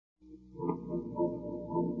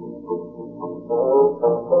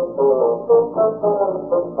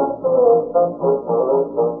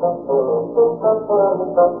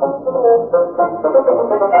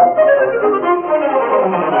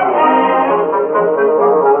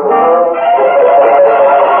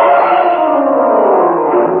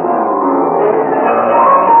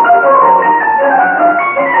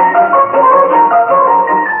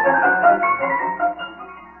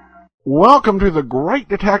Welcome to the Great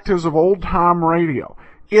Detectives of Old Time Radio.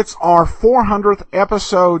 It's our 400th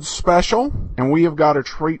episode special, and we have got a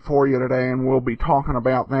treat for you today, and we'll be talking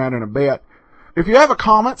about that in a bit. If you have a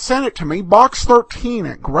comment, send it to me,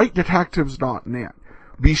 box13@greatdetectives.net.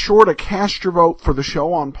 Be sure to cast your vote for the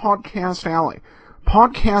show on Podcast Alley,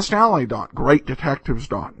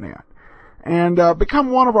 podcastalley.greatdetectives.net. And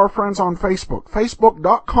become one of our friends on Facebook,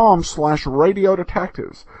 facebook.com/Radio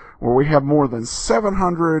Detectives, where we have more than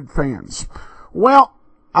 700 fans. Well,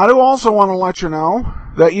 I do also want to let you know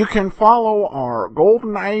that you can follow our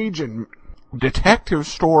Golden Age and detective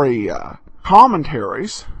story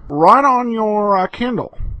commentaries right on your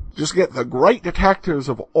Kindle. Just get the Great Detectives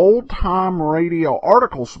of Old Time Radio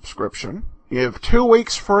article subscription. You have 2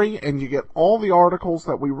 weeks free, and you get all the articles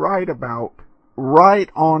that we write about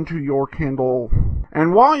right onto your Kindle.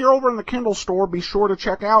 And while you're over in the Kindle store, be sure to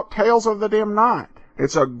check out Tales of the Dim Night.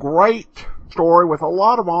 It's a great story with a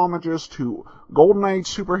lot of homages to Golden Age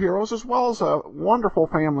superheroes, as well as a wonderful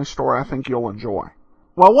family story I think you'll enjoy.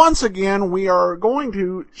 Well, once again, we are going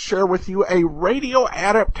to share with you a radio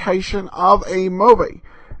adaptation of a movie.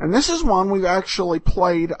 And this is one we've actually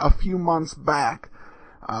played a few months back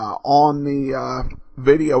on the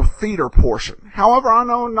video theater portion. However, I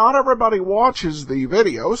know not everybody watches the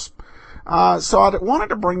videos, so I wanted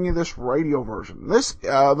to bring you this radio version.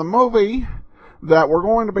 The movie that we're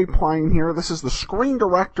going to be playing here, this is the Screen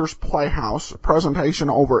Directors Playhouse, a presentation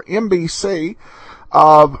over NBC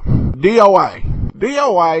of D.O.A.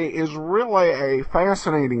 D.O.A. is really a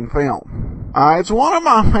fascinating film. It's one of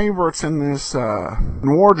my favorites in this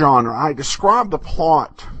noir genre. I described the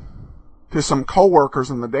plot to some coworkers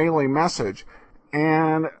in the Daily Message,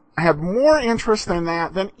 and I have more interest in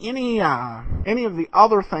that than any of the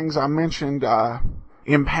other things I mentioned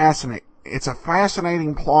in passing. It's a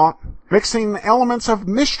fascinating plot, mixing elements of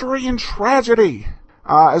mystery and tragedy,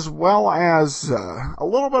 as well as a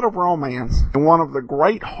little bit of romance in one of the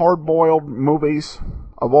great hard-boiled movies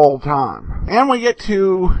of all time. And we get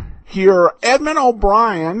to hear Edmund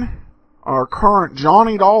O'Brien, our current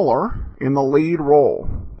Johnny Dollar, in the lead role.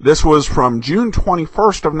 This was from June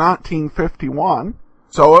 21st of 1951.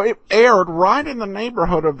 So it aired right in the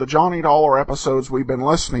neighborhood of the Johnny Dollar episodes we've been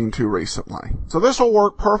listening to recently. So this will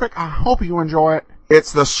work perfect. I hope you enjoy it.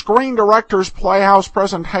 It's the Screen Directors Playhouse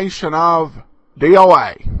presentation of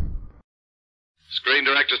D.O.A. Screen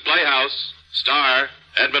Directors Playhouse. Star,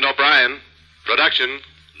 Edmund O'Brien. Production,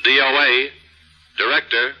 D.O.A.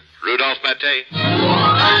 Director, Rudolph Mattei.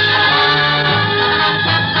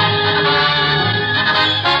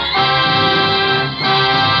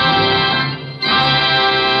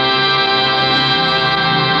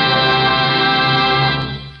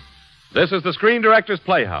 This is the Screen Directors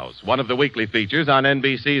Playhouse, one of the weekly features on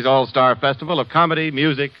NBC's All-Star Festival of comedy,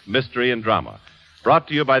 music, mystery, and drama. Brought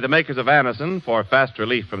to you by the makers of Anacin for fast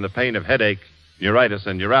relief from the pain of headache, neuritis,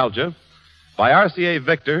 and neuralgia. By RCA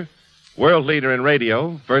Victor, world leader in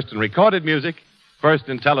radio, first in recorded music, first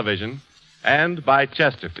in television. And by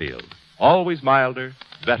Chesterfield, always milder,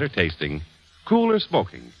 better tasting, cooler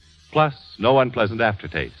smoking, plus no unpleasant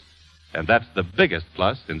aftertaste. And that's the biggest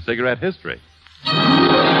plus in cigarette history.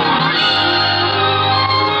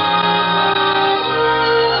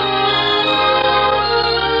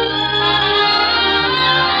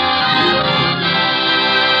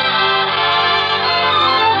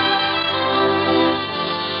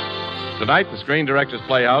 Tonight, the Screen Directors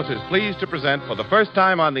Playhouse is pleased to present for the first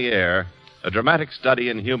time on the air a dramatic study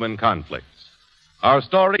in human conflicts. Our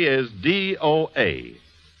story is D.O.A.,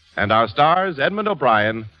 and our stars Edmund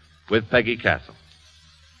O'Brien with Peggy Castle.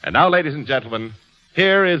 And now, ladies and gentlemen,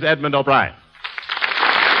 here is Edmund O'Brien.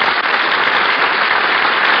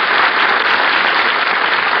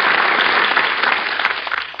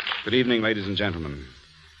 Good evening, ladies and gentlemen.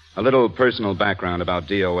 A little personal background about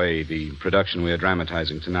D.O.A., the production we are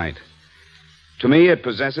dramatizing tonight. To me, it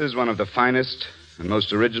possesses one of the finest and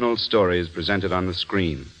most original stories presented on the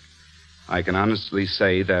screen. I can honestly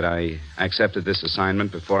say that I accepted this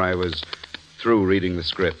assignment before I was through reading the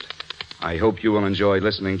script. I hope you will enjoy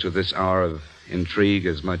listening to this hour of intrigue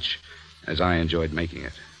as much as I enjoyed making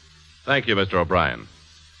it. Thank you, Mr. O'Brien.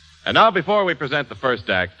 And now, before we present the first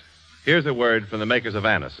act, here's a word from the makers of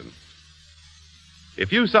Anacin.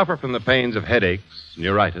 If you suffer from the pains of headaches,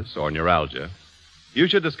 neuritis, or neuralgia, you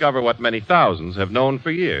should discover what many thousands have known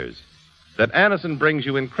for years, that Anacin brings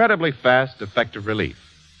you incredibly fast, effective relief.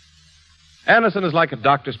 Anacin is like a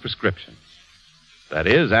doctor's prescription. That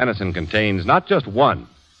is, Anacin contains not just one,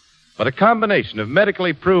 but a combination of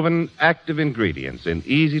medically proven active ingredients in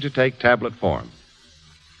easy-to-take tablet form.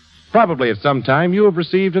 Probably at some time you have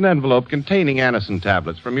received an envelope containing Anacin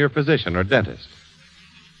tablets from your physician or dentist.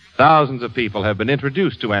 Thousands of people have been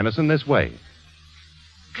introduced to Anacin this way.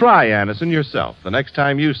 Try Anacin yourself the next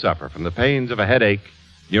time you suffer from the pains of a headache,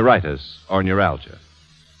 neuritis, or neuralgia.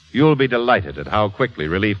 You'll be delighted at how quickly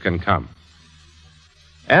relief can come.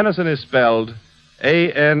 Anacin is spelled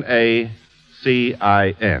Anacin.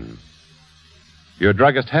 Your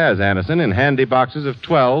druggist has Anacin in handy boxes of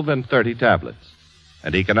 12 and 30 tablets,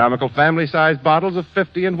 and economical family-sized bottles of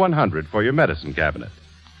 50 and 100 for your medicine cabinet.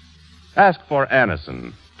 Ask for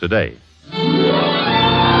Anacin today.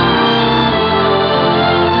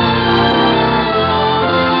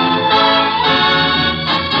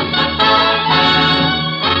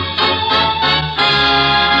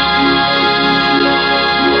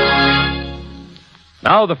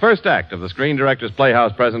 Now, the first act of the Screen Directors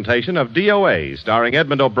Playhouse presentation of D.O.A., starring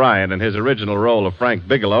Edmund O'Brien in his original role of Frank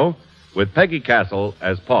Bigelow, with Peggy Castle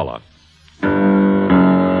as Paula.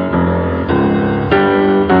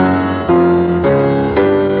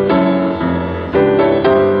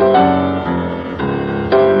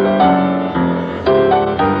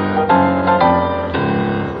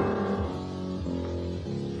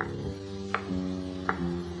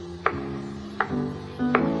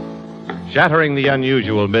 Shattering the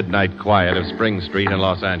unusual midnight quiet of Spring Street in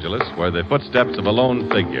Los Angeles were the footsteps of a lone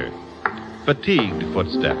figure. Fatigued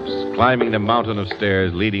footsteps climbing the mountain of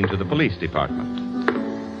stairs leading to the police department.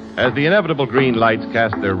 As the inevitable green lights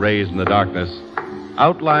cast their rays in the darkness,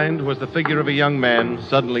 outlined was the figure of a young man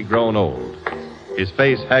suddenly grown old, his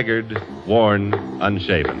face haggard, worn,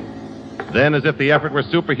 unshaven. Then, as if the effort were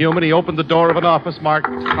superhuman, he opened the door of an office marked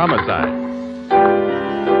Homicide.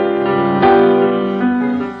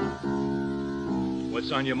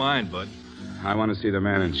 What's on your mind, Bud? I want to see the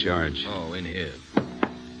man in charge. Oh, in here.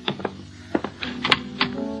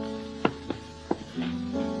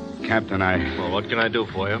 Captain, Well, what can I do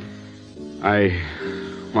for you? I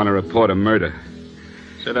want to report a murder.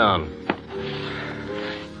 Sit down.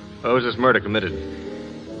 Where was this murder committed?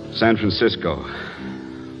 San Francisco.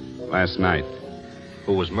 Last night.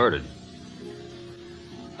 Who was murdered?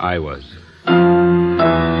 I was.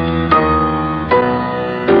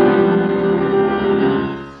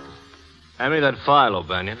 Hand me that file,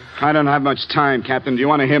 O'Banion. I don't have much time, Captain. Do you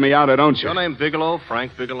want to hear me out or don't you? Your name Bigelow,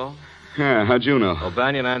 Frank Bigelow? Yeah, how'd you know?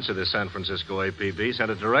 O'Banion answered the San Francisco APB. Sent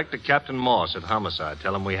it direct to Captain Moss at Homicide.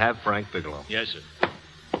 Tell him we have Frank Bigelow. Yes, sir.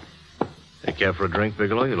 You care for a drink,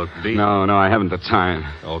 Bigelow? You look beat. No, I haven't the time.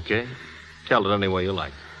 Okay. Tell it any way you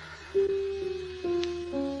like.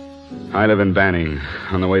 I live in Banning,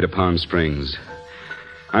 on the way to Palm Springs.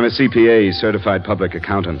 I'm a CPA, certified public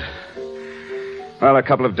accountant. Well, a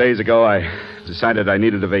couple of days ago, I decided I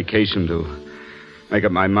needed a vacation to make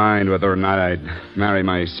up my mind whether or not I'd marry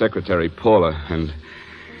my secretary, Paula, and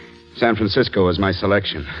San Francisco was my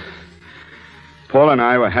selection. Paula and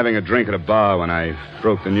I were having a drink at a bar when I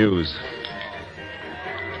broke the news.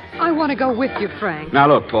 I want to go with you, Frank. Now,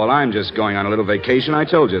 look, Paula, I'm just going on a little vacation. I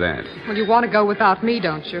told you that. Well, you want to go without me,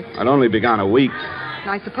 don't you? I'd only be gone a week.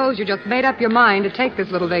 I suppose you just made up your mind to take this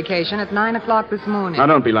little vacation at 9 o'clock this morning. Now,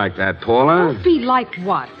 don't be like that, Paula. Don't be like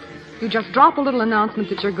what? You just drop a little announcement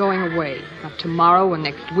that you're going away. Not tomorrow or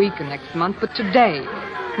next week or next month, but today.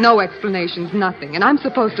 No explanations, nothing. And I'm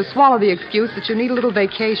supposed to swallow the excuse that you need a little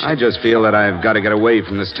vacation. I just feel that I've got to get away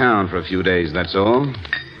from this town for a few days, that's all.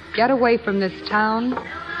 Get away from this town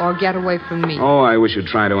or get away from me? Oh, I wish you'd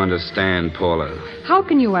try to understand, Paula. How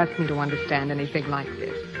can you ask me to understand anything like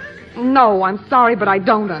this? No, I'm sorry, but I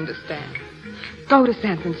don't understand. Go to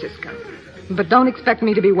San Francisco. But don't expect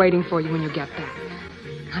me to be waiting for you when you get back.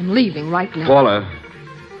 I'm leaving right now. Paula,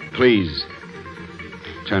 please,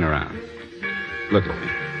 turn around. Look at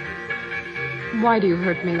me. Why do you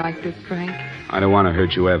hurt me like this, Frank? I don't want to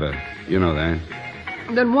hurt you ever. You know that.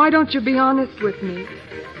 Then why don't you be honest with me?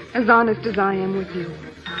 As honest as I am with you.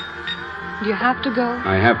 Do you have to go?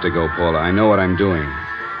 I have to go, Paula. I know what I'm doing.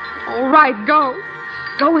 All right, go.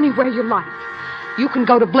 Go anywhere you like. You can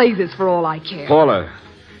go to blazes for all I care. Paula.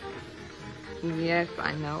 Yes,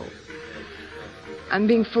 I know. I'm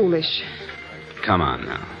being foolish. Come on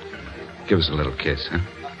now. Give us a little kiss, huh?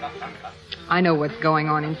 I know what's going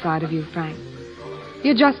on inside of you, Frank.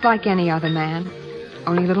 You're just like any other man,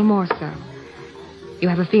 only a little more so. You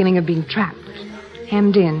have a feeling of being trapped,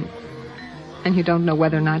 hemmed in, and you don't know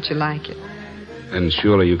whether or not you like it. And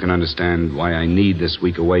surely you can understand why I need this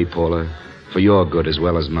week away, Paula, for your good as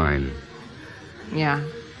well as mine. Yeah.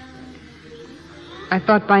 I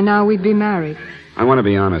thought by now we'd be married. I want to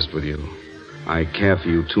be honest with you. I care for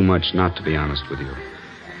you too much not to be honest with you.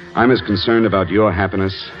 I'm as concerned about your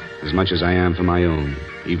happiness as much as I am for my own,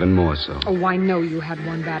 even more so. Oh, I know you had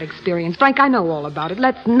one bad experience. Frank, I know all about it.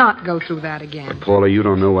 Let's not go through that again. But, Paula, you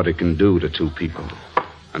don't know what it can do to two people.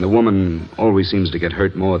 And the woman always seems to get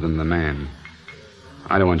hurt more than the man.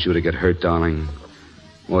 I don't want you to get hurt, darling.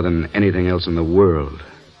 More than anything else in the world.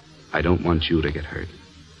 I don't want you to get hurt.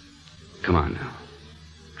 Come on now.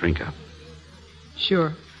 Drink up.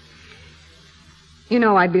 Sure. You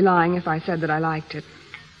know I'd be lying if I said that I liked it.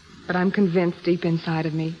 But I'm convinced deep inside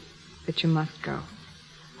of me that you must go.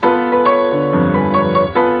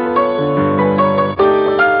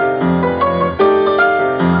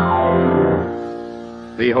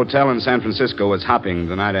 The hotel in San Francisco was hopping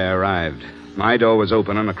the night I arrived. My door was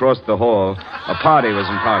open, and across the hall, a party was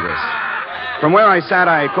in progress. From where I sat,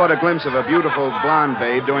 I caught a glimpse of a beautiful blonde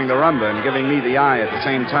babe doing the rumba and giving me the eye at the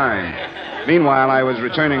same time. Meanwhile, I was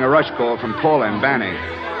returning a rush call from Paula and Banning.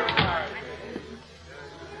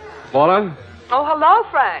 Paula? Oh, hello,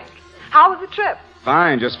 Frank. How was the trip?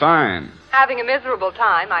 Fine, just fine. Having a miserable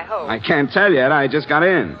time, I hope. I can't tell yet. I just got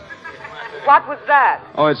in. What was that?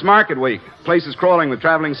 Oh, it's market week. Place is crawling with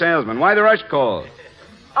traveling salesmen. Why the rush call?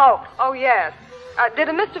 Oh, yes. Did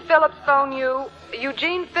a Mr. Phillips phone you?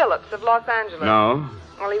 Eugene Phillips of Los Angeles. No.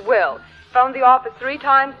 Well, he will. Phoned the office 3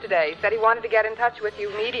 times today. Said he wanted to get in touch with you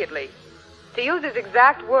immediately. To use his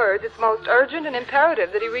exact words, it's most urgent and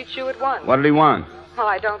imperative that he reach you at once. What did he want? Well,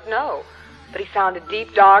 I don't know. But he sounded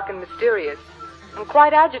deep, dark, and mysterious. I'm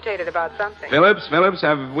quite agitated about something. Phillips,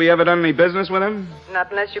 have we ever done any business with him?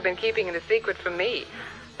 Not unless you've been keeping it a secret from me.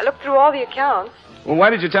 I looked through all the accounts. Well, why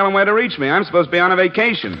did you tell him where to reach me? I'm supposed to be on a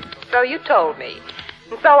vacation. So you told me.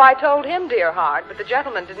 And so I told him, dear heart, but the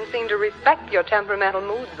gentleman didn't seem to respect your temperamental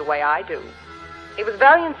moods the way I do. He was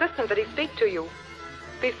very insistent that he speak to you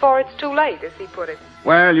before it's too late, as he put it.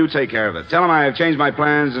 Well, you take care of it. Tell him I have changed my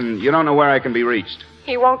plans and you don't know where I can be reached.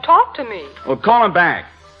 He won't talk to me. Well, call him back.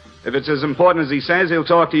 If it's as important as he says, he'll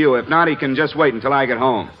talk to you. If not, he can just wait until I get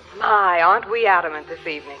home. My, aren't we adamant this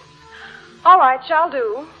evening? All right, shall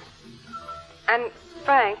do. And,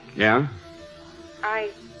 Frank. Yeah?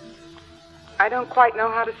 I don't quite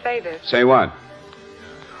know how to say this. Say what?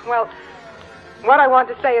 Well, what I want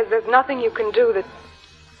to say is there's nothing you can do that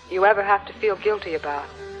you ever have to feel guilty about.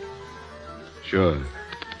 Sure.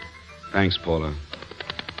 Thanks, Paula.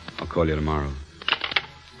 I'll call you tomorrow.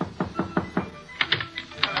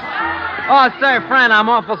 Oh, say, friend, I'm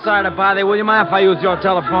awful sorry to bother you. Will you mind if I use your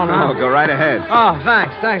telephone? Oh, go right ahead. Oh,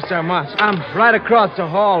 thanks. Thanks so much. I'm right across the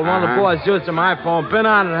hall. One of the boys using my phone. Been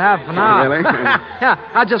on it half an hour. Really? Yeah,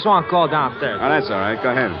 I just want to call downstairs. Oh, that's all right.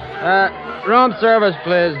 Go ahead. Room service,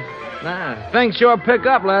 please. Things sure pick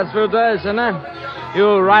up last few days, isn't it?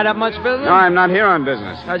 You write up much business? No, I'm not here on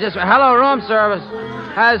business. Hello, room service.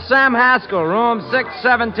 Sam Haskell, room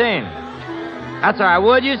 617. That's all right.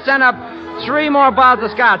 Would you send up 3 more bottles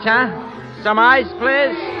of scotch, huh? Some ice,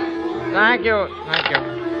 please. Thank you.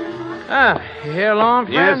 You here alone,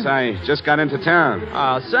 friend? Yes, I just got into town.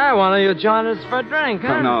 Oh, sir, why don't you join us for a drink,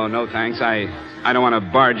 huh? No, thanks. I don't want to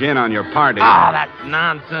barge in on your party. Oh, that's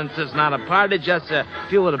nonsense. It's not a party, just a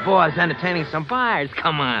few of the boys entertaining some buyers.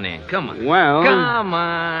 Come on in. Come on. Well... Come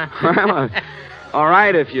on. Well, all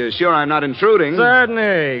right, if you're sure I'm not intruding.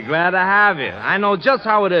 Certainly. Glad to have you. I know just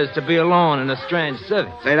how it is to be alone in a strange city.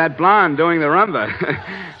 Say, that blonde doing the rumba.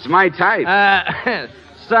 It's my type.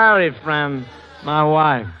 Sorry, friend. My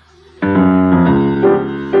wife.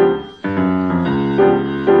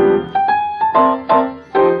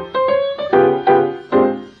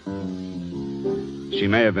 She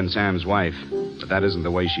may have been Sam's wife, but that isn't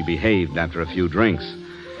the way she behaved after a few drinks.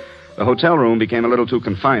 The hotel room became a little too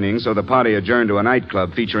confining, so the party adjourned to a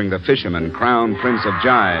nightclub featuring the fisherman, Crown Prince of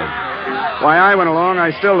Jive. Why I went along,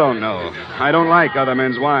 I still don't know. I don't like other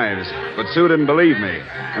men's wives, but Sue didn't believe me,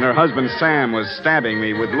 and her husband Sam was stabbing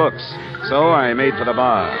me with looks, so I made for the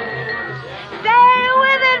bar. Stay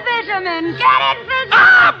with it, fisherman. Get it, fisherman.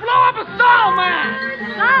 Ah, blow up a stall, man!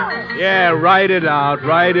 Oh. Yeah, write it out.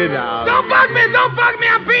 Don't bug me.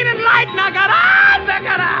 I'm being enlightened. I got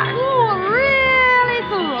eyes. Ooh, really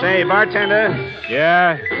cool. Say, bartender.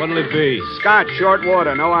 Yeah, what'll it be? Scotch, short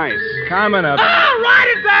water, no ice. Coming up. Ah,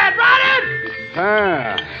 write it, Dad, write it!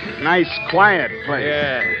 Nice, quiet place.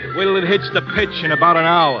 Yeah, wait till it hits the pitch in about an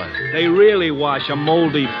hour. They really wash a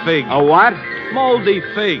moldy fig. A what? Moldy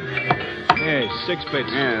fig. Yeah, 6 bits.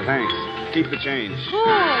 Yeah, thanks. Keep the change. Cool,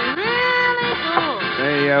 really cool.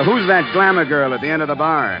 Say, who's that glamour girl at the end of the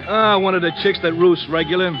bar? One of the chicks that roosts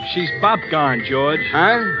regular. She's Bobgone, George.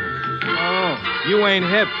 Huh? Oh, you ain't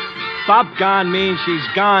hip. Bobgone means she's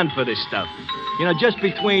gone for this stuff. You know, just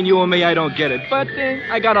between you and me, I don't get it. But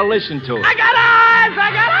I gotta listen to it. I got eyes!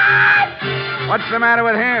 What's the matter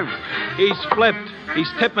with him? He's flipped. He's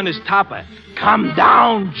tipping his topper. Come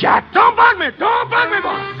down, Jack. Don't bug me, boy.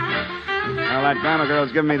 Well, that glamour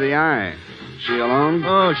girl's giving me the eye. She alone?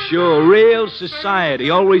 Oh, sure. Real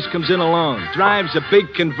society. Always comes in alone. Drives a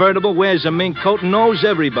big convertible, wears a mink coat, and knows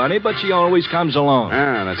everybody, but she always comes alone.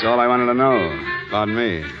 Ah, that's all I wanted to know. Pardon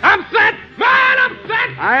me. I'm set! Man, I'm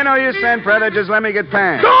set! I know you sent, brother. Just let me get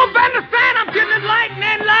past. Don't bend the stand! I'm getting it light and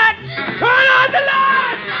then light! Turn on the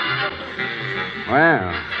light!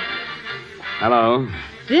 Well. Hello.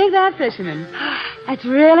 Dig that, fisherman. That's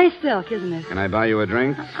really silk, isn't it? Can I buy you a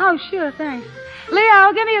drink? Oh, sure, thanks.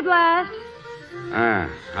 Leo, give me a blast. Ah,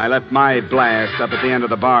 I left my blast up at the end of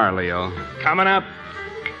the bar, Leo. Coming up.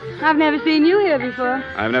 I've never seen you here before.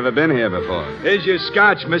 I've never been here before. Here's your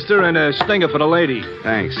scotch, mister, and a stinger for the lady.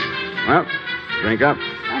 Thanks. Well, drink up.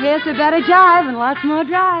 I guess we better jive and lots more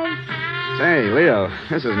drive. Say, Leo,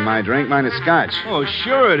 this isn't my drink. Mine is scotch. Oh,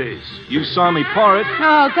 sure it is. You saw me pour it.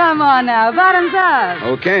 Oh, come on now. Bottoms up.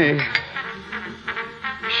 Okay.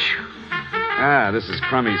 Ah, this is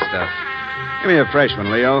crummy stuff. Give me a fresh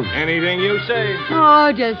one, Leo. Anything you say.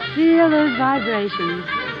 Oh, just feel those vibrations.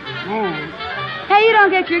 Man. Hey, you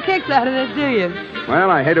don't get your kicks out of this, do you?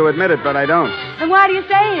 Well, I hate to admit it, but I don't. Then why do you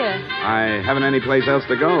stay here? I haven't any place else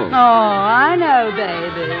to go. Oh, I know,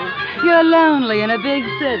 baby. You're lonely in a big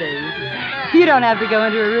city. You don't have to go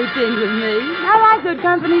into a routine with me. I like good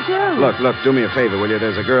company, too. Look, do me a favor, will you?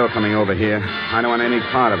 There's a girl coming over here. I don't want any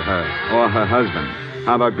part of her or her husband.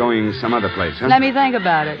 How about going some other place, huh? Let me think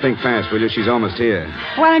about it. Think fast, will you? She's almost here.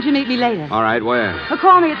 Why don't you meet me later? All right, where? Well,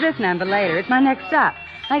 call me at this number later. It's my next stop.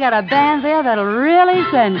 I got a band there that'll really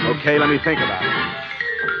send you. Okay, let me think about it.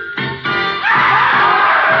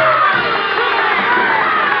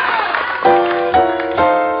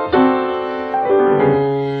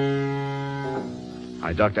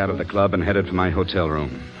 I ducked out of the club and headed for my hotel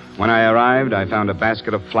room. When I arrived, I found a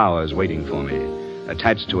basket of flowers waiting for me.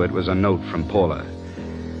 Attached to it was a note from Paula.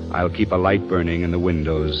 I'll keep a light burning in the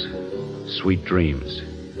windows. Sweet dreams.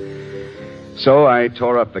 So I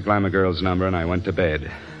tore up the Glamour Girl's number and I went to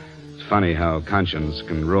bed. It's funny how conscience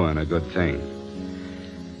can ruin a good thing.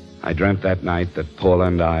 I dreamt that night that Paula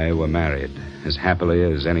and I were married, as happily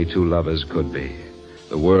as any two lovers could be.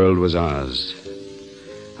 The world was ours.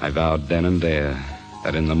 I vowed then and there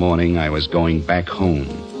that in the morning I was going back home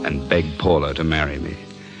and beg Paula to marry me.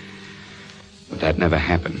 But that never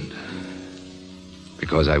happened,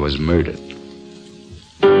 because I was murdered.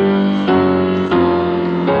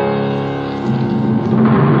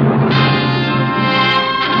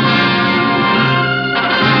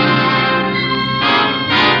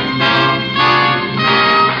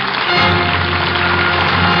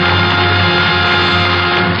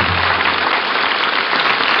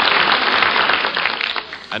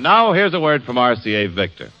 And now, here's a word from RCA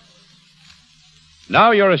Victor.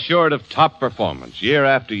 Now you're assured of top performance year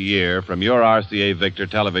after year from your RCA Victor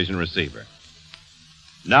television receiver.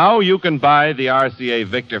 Now you can buy the RCA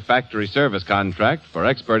Victor factory service contract for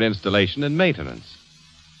expert installation and maintenance.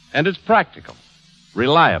 And it's practical,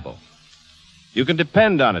 reliable. You can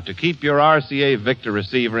depend on it to keep your RCA Victor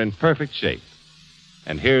receiver in perfect shape.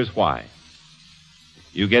 And here's why.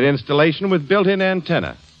 You get installation with built-in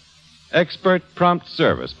antenna, expert prompt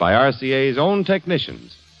service by RCA's own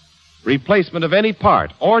technicians, replacement of any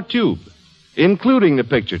part or tube, including the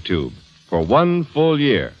picture tube, for 1 full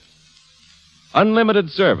year. Unlimited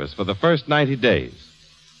service for the first 90 days.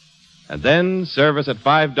 And then service at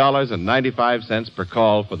 $5.95 per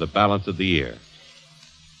call for the balance of the year.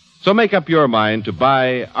 So make up your mind to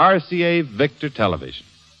buy RCA Victor television.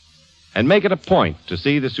 And make it a point to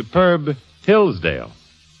see the superb Hillsdale,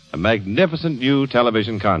 a magnificent new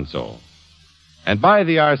television console. And buy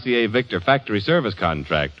the RCA Victor factory service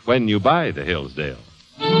contract when you buy the Hillsdale.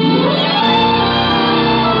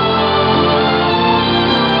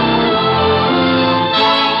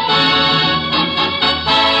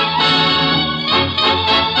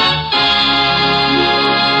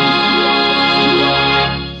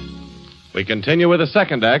 We continue with the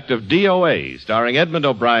second act of D.O.A., starring Edmund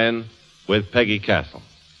O'Brien with Peggy Castle.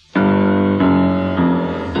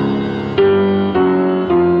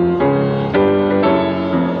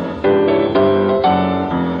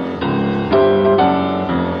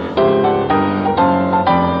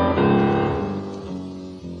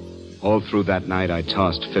 All through that night, I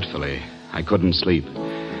tossed fitfully. I couldn't sleep.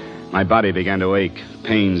 My body began to ache.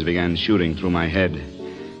 Pains began shooting through my head.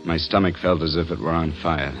 My stomach felt as if it were on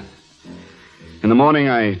fire. In the morning,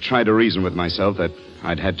 I tried to reason with myself that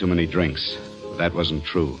I'd had too many drinks. That wasn't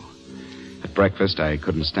true. At breakfast, I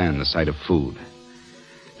couldn't stand the sight of food.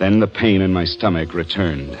 Then the pain in my stomach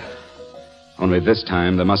returned. Only this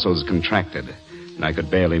time, the muscles contracted, and I could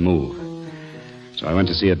barely move. So I went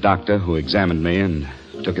to see a doctor who examined me and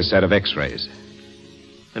took a set of x-rays.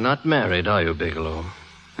 You're not married, are you, Bigelow?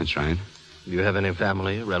 That's right. Do you have any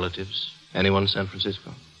family, relatives? Anyone in San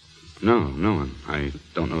Francisco? No one. I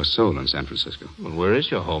don't know a soul in San Francisco. Well, where is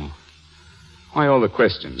your home? Why all the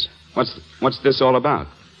questions? What's this all about?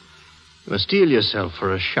 You must steel yourself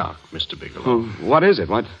for a shock, Mr. Bigelow. Oh, what is it?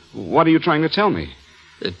 What are you trying to tell me?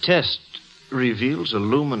 The test reveals a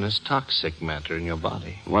luminous toxic matter in your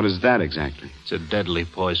body. What is that exactly? It's a deadly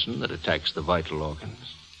poison that attacks the vital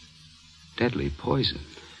organs. Deadly poison?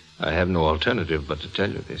 I have no alternative but to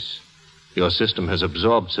tell you this. Your system has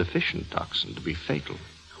absorbed sufficient toxin to be fatal.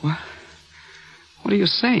 What? What are you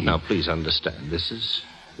saying? Now, please understand. This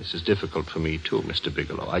is difficult for me, too, Mr.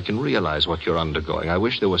 Bigelow. I can realize what you're undergoing. I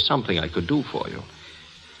wish there was something I could do for you.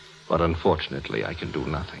 But unfortunately, I can do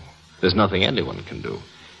nothing. There's nothing anyone can do.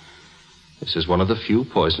 This is one of the few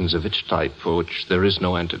poisons of its type for which there is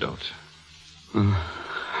no antidote.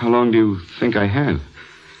 How long do you think I have?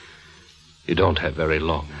 You don't have very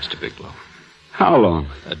long, Mr. Bigelow. How long?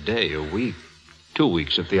 A day, a week, 2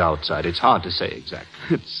 weeks at the outside. It's hard to say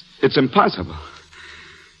exactly. It's impossible.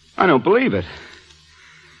 I don't believe it.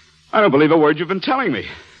 I don't believe a word you've been telling me.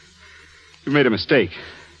 You've made a mistake.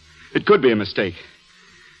 It could be a mistake.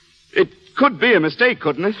 It could be a mistake,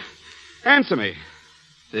 couldn't it? Answer me.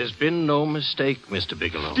 There's been no mistake, Mr.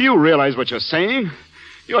 Bigelow. Do you realize what you're saying?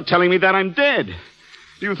 You're telling me that I'm dead.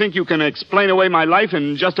 Do you think you can explain away my life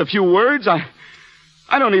in just a few words? I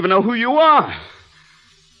don't even know who you are.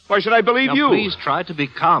 Why should I believe you? Please try to be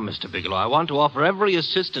calm, Mr. Bigelow. I want to offer every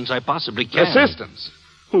assistance I possibly can. Assistance?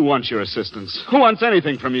 Who wants your assistance? Who wants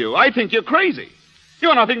anything from you? I think you're crazy.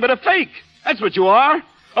 You're nothing but a fake. That's what you are.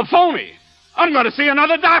 A phony. I'm going to see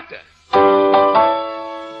another doctor.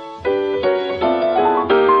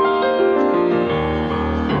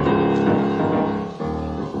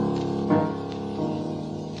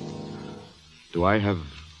 Do I have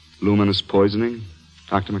luminous poisoning,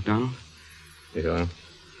 Dr. McDonald? Yeah.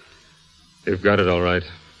 You've got it all right.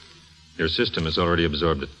 Your system has already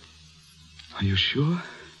absorbed it. Are you sure?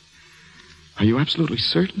 Are you absolutely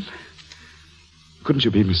certain? Couldn't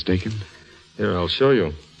you be mistaken? Here, I'll show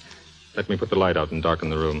you. Let me put the light out and darken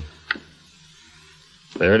the room.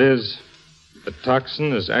 There it is. The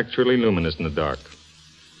toxin is actually luminous in the dark.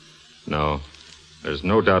 No, there's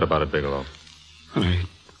no doubt about it, Bigelow. I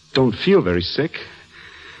don't feel very sick.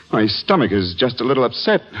 My stomach is just a little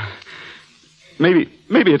upset. Maybe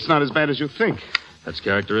it's not as bad as you think. That's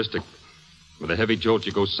characteristic. With a heavy jolt,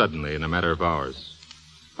 you go suddenly in a matter of hours.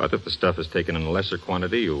 But if the stuff is taken in a lesser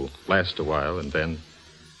quantity, you'll last a while, and then...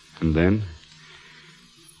 And then?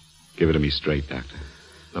 Give it to me straight, Doctor.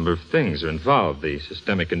 A number of things are involved. The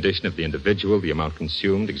systemic condition of the individual, the amount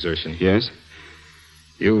consumed, exertion. Yes?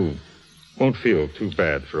 You won't feel too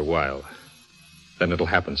bad for a while. Then it'll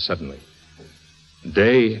happen suddenly. A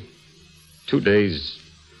day, 2 days,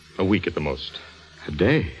 a week at the most. A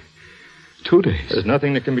day? 2 days? There's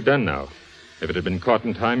nothing that can be done now. If it had been caught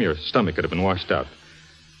in time, your stomach could have been washed out.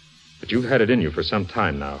 But you've had it in you for some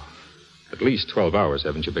time now. At least 12 hours,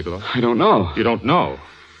 haven't you, Bigelow? I don't know. You don't know?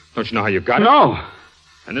 Don't you know how you got it? No.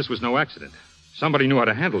 And this was no accident. Somebody knew how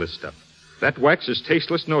to handle this stuff. That wax is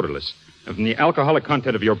tasteless and odorless. And from the alcoholic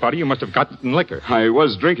content of your body, you must have gotten it in liquor. I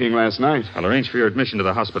was drinking last night. I'll arrange for your admission to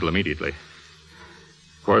the hospital immediately.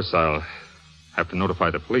 Of course, I'll have to notify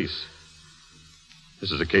the police.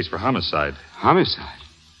 This is a case for homicide. Homicide?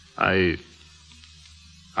 I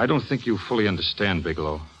don't think you fully understand,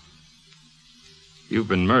 Bigelow. You've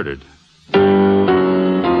been murdered.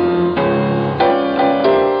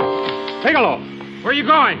 Bigelow, where are you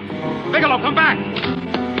going? Bigelow, come back!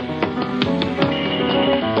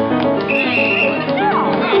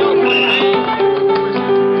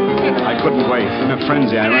 I couldn't wait. In a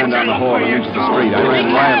frenzy, I ran down the hall and into the street. I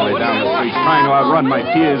ran wildly down the street, trying to outrun my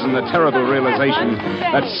fears and the terrible realization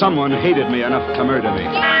that someone hated me enough to murder me.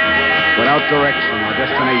 Without direction or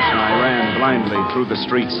destination, I ran blindly through the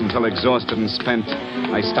streets until, exhausted and spent,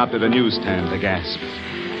 I stopped at a newsstand to gasp.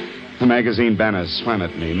 The magazine banners swam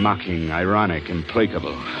at me, mocking, ironic,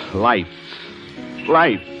 implacable. Life.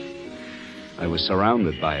 Life. I was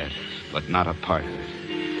surrounded by it, but not a part of it.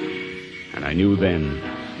 And I knew then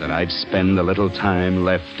that I'd spend the little time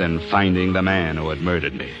left in finding the man who had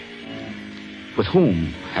murdered me. With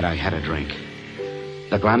whom had I had a drink?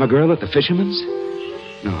 The glamour girl at the Fisherman's?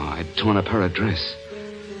 No, I'd torn up her address.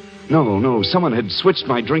 No, someone had switched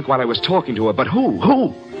my drink while I was talking to her, but who?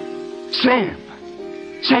 Who?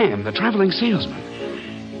 Sam, the traveling salesman.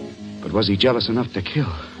 But was he jealous enough to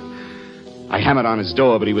kill? I hammered on his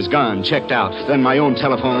door, but he was gone, checked out. Then my own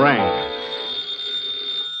telephone rang.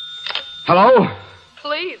 Hello?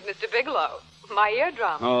 Please, Mr. Bigelow. My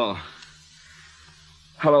eardrum. Oh.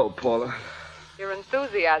 Hello, Paula. Your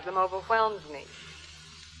enthusiasm overwhelms me.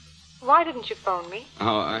 Why didn't you phone me?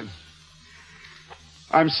 Oh,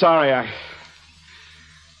 I'm sorry.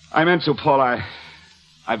 I meant to, Paula.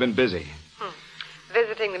 I've been busy.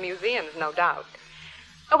 Visiting the museums, no doubt.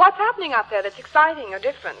 What's happening out there that's exciting or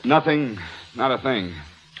different? Nothing. Not a thing.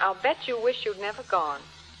 I'll bet you wish you'd never gone.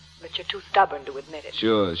 But you're too stubborn to admit it.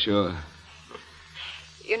 Sure.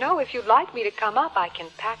 You know, if you'd like me to come up, I can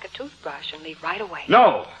pack a toothbrush and leave right away.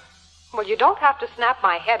 No! Well, you don't have to snap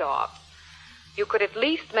my head off. You could at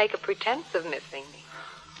least make a pretense of missing me.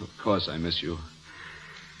 Of course I miss you.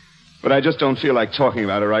 But I just don't feel like talking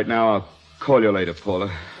about it right now. I'll call you later,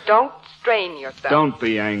 Paula. Don't strain yourself. Don't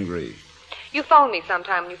be angry. You phone me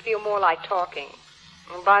sometime when you feel more like talking.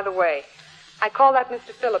 And by the way, I call that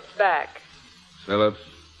Mr. Phillips back. Phillips?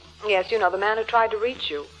 Yes, you know, the man who tried to reach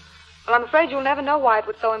you. Well, I'm afraid you'll never know why it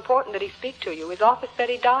was so important that he speak to you. His office said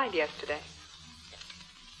he died yesterday.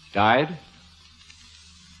 Died?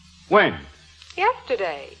 When?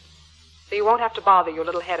 Yesterday. So you won't have to bother your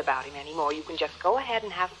little head about him anymore. You can just go ahead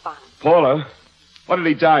and have fun. Paula, what did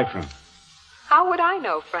he die from? How would I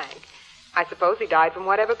know, Frank? I suppose he died from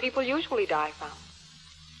whatever people usually die from.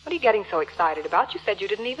 What are you getting so excited about? You said you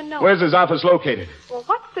didn't even know. Where's his office located? Well,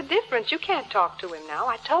 what's the difference? You can't talk to him now.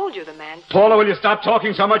 I told you the man's... Paula, will you stop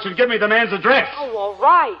talking so much and give me the man's address? Oh, all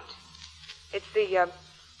right. It's the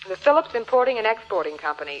Phillips Importing and Exporting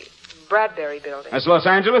Company, Bradbury Building. That's Los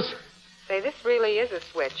Angeles? Say, this really is a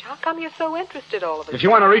switch. How come you're so interested all of a sudden? If you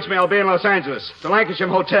want to reach me, I'll be in Los Angeles, the Lancashire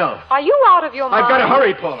Hotel. Are you out of your mind? I've got to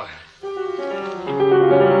hurry, Paula.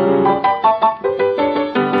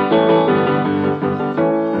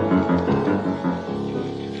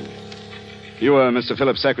 You were Mr.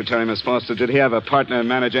 Phillips' secretary, Miss Foster. Did he have a partner,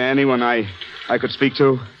 manager, anyone I could speak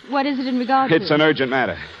to? What is it in regard to? It's an urgent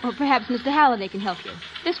matter. Well, perhaps Mr. Halliday can help you.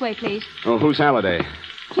 This way, please. Oh, who's Halliday?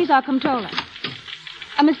 He's our comptroller.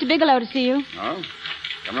 Mr. Bigelow to see you. Oh,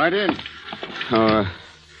 come right in. Oh,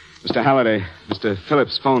 Mr. Halliday, Mr.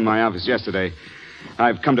 Phillips phoned my office yesterday.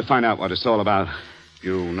 I've come to find out what it's all about.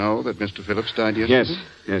 You know that Mr. Phillips died yesterday?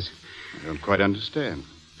 Yes. I don't quite understand.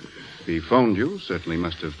 If he phoned you, certainly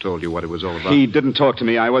must have told you what it was all about. He didn't talk to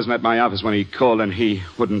me. I wasn't at my office when he called, and he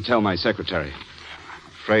wouldn't tell my secretary.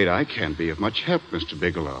 I'm afraid I can't be of much help, Mr.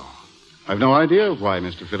 Bigelow. I've no idea why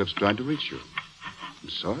Mr. Phillips tried to reach you. I'm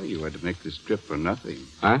sorry you had to make this trip for nothing.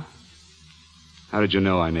 Huh? How did you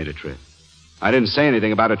know I made a trip? I didn't say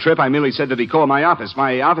anything about a trip. I merely said that he called my office.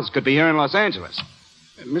 My office could be here in Los Angeles.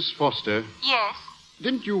 Miss Foster. Yes?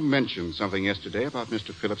 Didn't you mention something yesterday about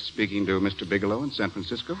Mr. Phillips speaking to Mr. Bigelow in San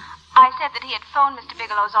Francisco? I said that he had phoned Mr.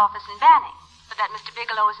 Bigelow's office in Banning, but that Mr.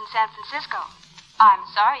 Bigelow was in San Francisco. I'm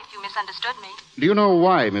sorry if you misunderstood me. Do you know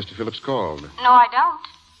why Mr. Phillips called? No, I don't.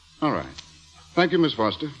 All right. Thank you, Miss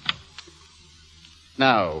Foster.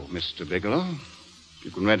 Now, Mr. Bigelow, you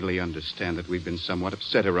can readily understand that we've been somewhat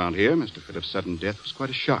upset around here. Mr. Phillips' sudden death was quite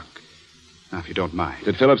a shock. Now, if you don't mind.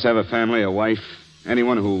 Did Phillips have a family, a wife,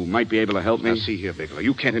 anyone who might be able to help me? Now, see here, Bigelow.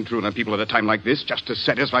 You can't intrude on people at a time like this just to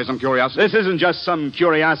satisfy some curiosity. This isn't just some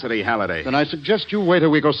curiosity, Halliday. Then I suggest you wait a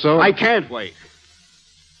week or so. I can't wait.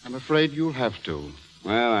 I'm afraid you'll have to.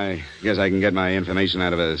 Well, I guess I can get my information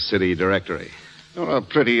out of a city directory. You're a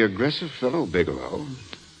pretty aggressive fellow, Bigelow.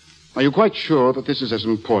 Are you quite sure that this is as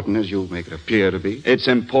important as you make it appear to be? It's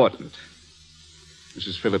important.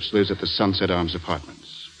 Mrs. Phillips lives at the Sunset Arms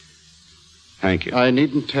Apartments. Thank you. I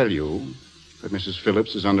needn't tell you that Mrs.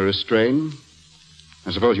 Phillips is under a strain.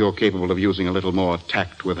 I suppose you're capable of using a little more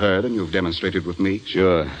tact with her than you've demonstrated with me.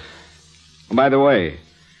 Sure. Oh, by the way,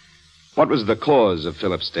 what was the cause of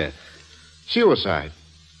Phillips' death? Suicide.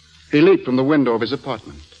 He leaped from the window of his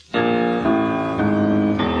apartment.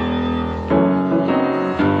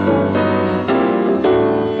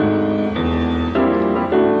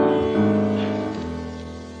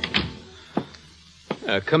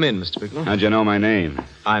 Come in, Mr. Bigelow. How'd you know my name?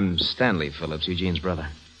 I'm Stanley Phillips, Eugene's brother.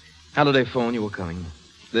 Halliday phoned you were coming.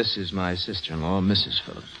 This is my sister-in-law, Mrs.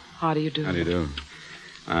 Phillips. How do you do? How do you do?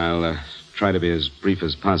 I'll try to be as brief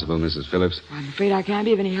as possible, Mrs. Phillips. I'm afraid I can't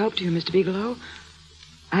be of any help to you, Mr. Bigelow.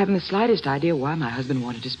 I haven't the slightest idea why my husband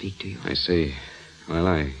wanted to speak to you. I see. Well,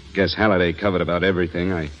 I guess Halliday covered about everything.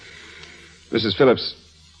 Mrs. Phillips,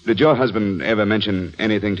 did your husband ever mention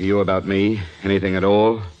anything to you about me? Anything at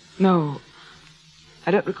all? No. I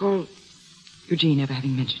don't recall Eugene ever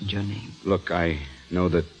having mentioned your name. Look, I know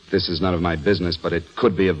that this is none of my business, but it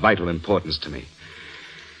could be of vital importance to me.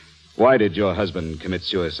 Why did your husband commit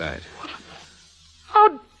suicide?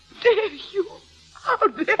 How dare you? How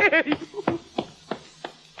dare you?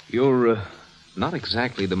 You're not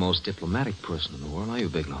exactly the most diplomatic person in the world, are you,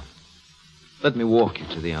 Bigelow? Let me walk you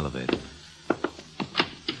to the elevator.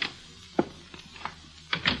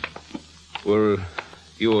 Were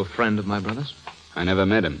You a friend of my brother's? I never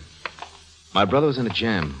met him. My brother was in a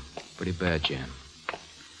jam. Pretty bad jam.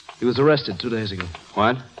 He was arrested 2 days ago.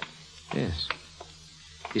 What? Yes.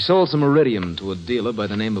 He sold some iridium to a dealer by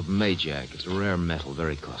the name of Majak. It's a rare metal,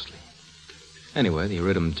 very costly. Anyway, the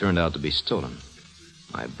iridium turned out to be stolen.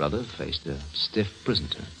 My brother faced a stiff prison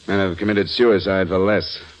term. Men have committed suicide for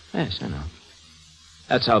less. Yes, I know.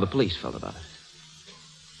 That's how the police felt about it.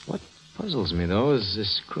 What puzzles me, though, is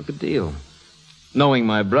this crooked deal. Knowing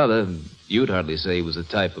my brother, you'd hardly say he was the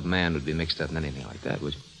type of man who'd be mixed up in anything like that,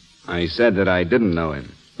 would you? I said that I didn't know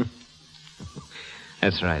him.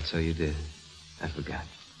 That's right, so you did. I forgot.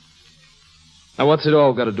 Now, what's it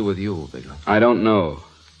all got to do with you, Bigelow? I don't know.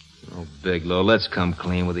 Oh, Bigelow, let's come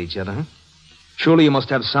clean with each other, huh? Surely you must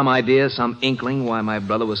have some idea, some inkling why my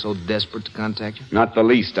brother was so desperate to contact you? Not the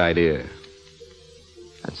least idea.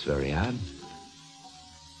 That's very odd.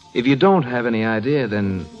 If you don't have any idea,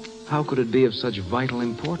 then how could it be of such vital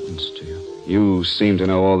importance to you? You seem to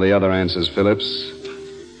know all the other answers, Phillips.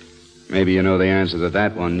 Maybe you know the answer to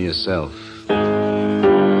that one yourself.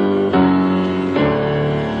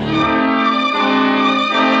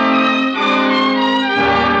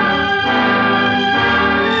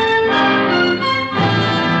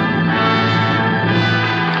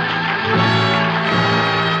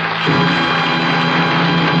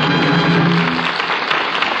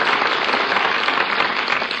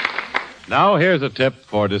 Now, here's a tip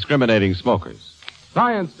for discriminating smokers.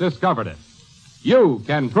 Science discovered it. You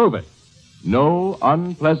can prove it. No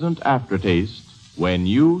unpleasant aftertaste when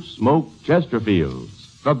you smoke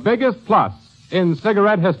Chesterfields. The biggest plus in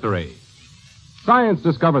cigarette history. Science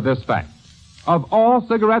discovered this fact. Of all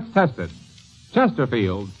cigarettes tested,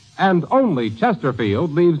 Chesterfield, and only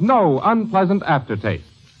Chesterfield, leaves no unpleasant aftertaste.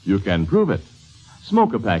 You can prove it.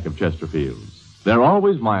 Smoke a pack of Chesterfields. They're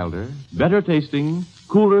always milder, better tasting,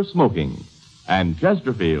 cooler smoking. And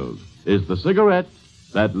Chesterfield is the cigarette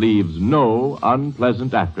that leaves no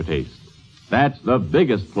unpleasant aftertaste. That's the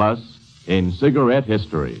biggest plus in cigarette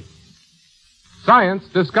history. Science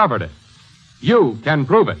discovered it. You can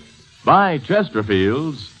prove it. Buy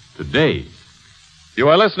Chesterfields today. You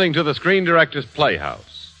are listening to the Screen Directors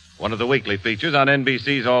Playhouse, one of the weekly features on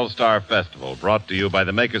NBC's All-Star Festival, brought to you by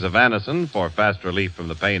the makers of Anacin for fast relief from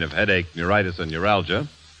the pain of headache, neuritis, and neuralgia,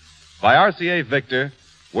 by RCA Victor,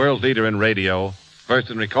 world leader in radio, first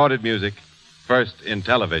in recorded music, first in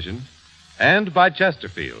television, and by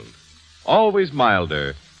Chesterfield, always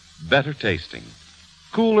milder, better tasting,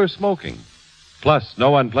 cooler smoking, plus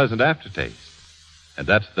no unpleasant aftertaste. And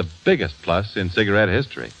that's the biggest plus in cigarette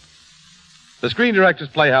history. The Screen Directors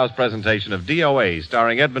Playhouse presentation of D.O.A.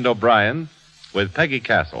 starring Edmund O'Brien with Peggy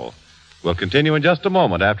Castle will continue in just a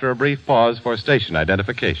moment after a brief pause for station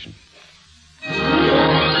identification.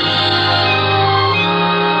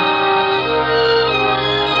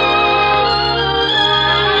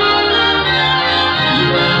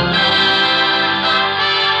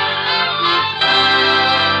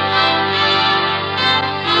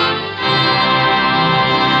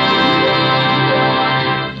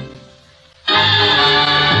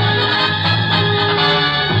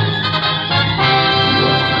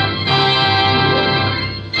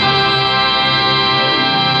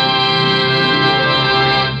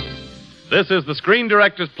 This is the Screen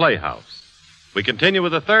Directors Playhouse. We continue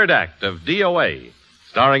with the third act of D.O.A.,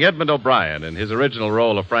 starring Edmund O'Brien in his original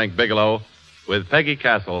role of Frank Bigelow, with Peggy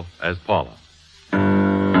Castle as Paula.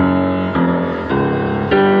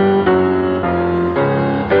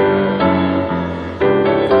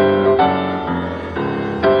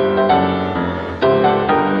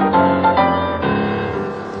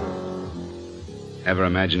 Ever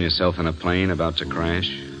imagine yourself in a plane about to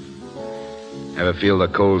crash? Ever feel the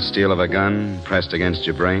cold steel of a gun pressed against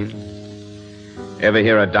your brain? Ever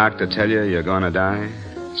hear a doctor tell you you're going to die?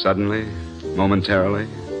 Suddenly, momentarily,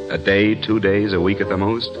 a day, 2 days, a week at the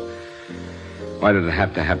most? Why did it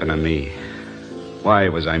have to happen to me? Why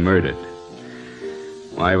was I murdered?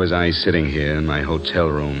 Why was I sitting here in my hotel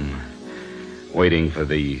room, waiting for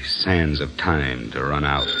the sands of time to run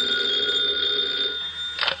out?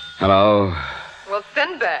 Hello? Well,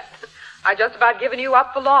 Sinbad, I just about given you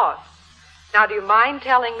up for lost. Now, do you mind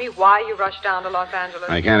telling me why you rushed down to Los Angeles?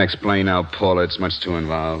 I can't explain now, Paula. It's much too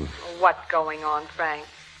involved. What's going on, Frank?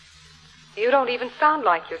 You don't even sound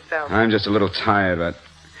like yourself. I'm just a little tired, but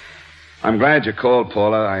I'm glad you called,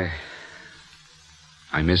 Paula.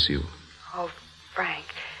 I miss you. Oh, Frank,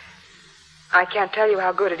 I can't tell you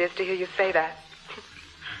how good it is to hear you say that.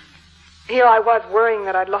 Here I was worrying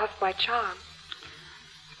that I'd lost my charm.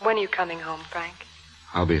 When are you coming home, Frank?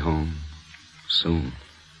 I'll be home soon.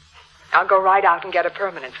 I'll go right out and get a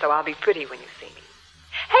permanent, so I'll be pretty when you see me.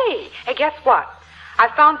 Hey, guess what? I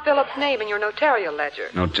found Philip's name in your notarial ledger.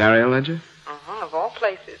 Notarial ledger? Of all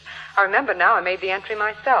places. I remember now I made the entry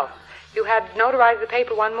myself. You had notarized the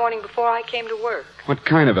paper one morning before I came to work. What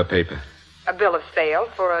kind of a paper? A bill of sale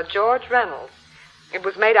for a George Reynolds. It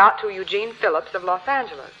was made out to Eugene Phillips of Los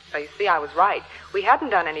Angeles. So you see, I was right. We hadn't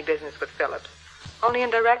done any business with Phillips. Only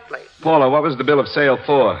indirectly. Paula, what was the bill of sale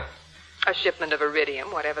for? A shipment of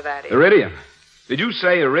iridium, whatever that is. Iridium? Did you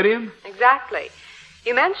say iridium? Exactly.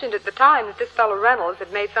 You mentioned at the time that this fellow Reynolds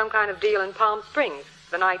had made some kind of deal in Palm Springs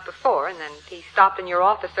the night before, and then he stopped in your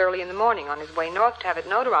office early in the morning on his way north to have it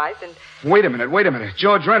notarized, and... Wait a minute.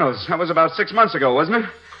 George Reynolds. That was about 6 months ago, wasn't it?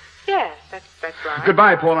 Yes, that's right.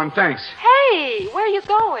 Goodbye, Paul, and thanks. Hey, where are you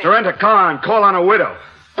going? To rent a car and call on a widow.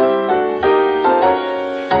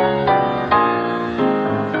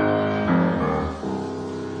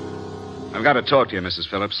 I've got to talk to you, Mrs.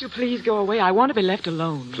 Phillips. You please go away. I want to be left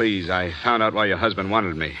alone. Please, I found out why your husband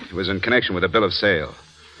wanted me. It was in connection with a bill of sale.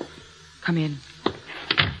 Come in.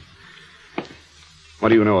 What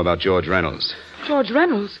do you know about George Reynolds? George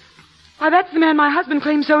Reynolds? Why, that's the man my husband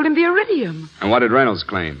claimed sold him the iridium. And what did Reynolds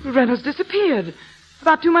claim? Reynolds disappeared.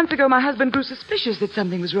 About 2 months ago, my husband grew suspicious that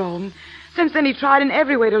something was wrong. Since then, he tried in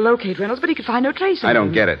every way to locate Reynolds, but he could find no trace of him. I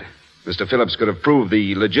don't get it. Mr. Phillips could have proved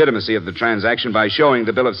the legitimacy of the transaction by showing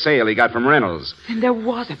the bill of sale he got from Reynolds. Then there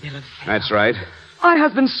was a bill of sale. That's right. My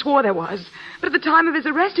husband swore there was. But at the time of his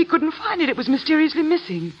arrest, he couldn't find it. It was mysteriously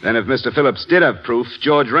missing. Then if Mr. Phillips did have proof,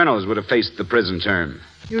 George Reynolds would have faced the prison term.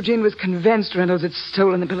 Eugene was convinced Reynolds had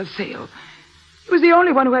stolen the bill of sale. He was the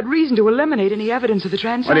only one who had reason to eliminate any evidence of the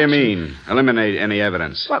transaction. What do you mean, eliminate any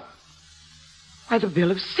evidence? Well, why, the bill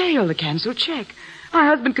of sale, the canceled check. My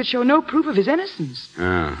husband could show no proof of his innocence.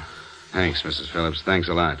 Oh, thanks, Mrs. Phillips. Thanks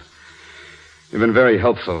a lot. You've been very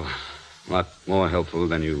helpful. A lot more helpful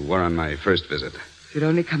than you were on my first visit. If you'd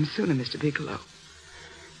only come sooner, Mr. Bigelow.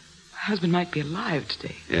 My husband might be alive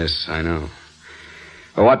today. Yes, I know.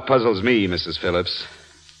 But what puzzles me, Mrs. Phillips,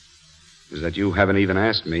 is that you haven't even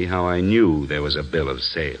asked me how I knew there was a bill of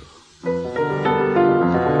sale.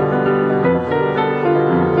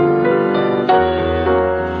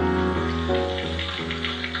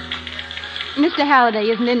 Mr. Halliday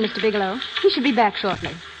isn't in, Mr. Bigelow. He should be back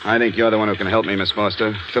shortly. I think you're the one who can help me, Miss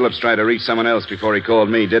Foster. Phillips tried to reach someone else before he called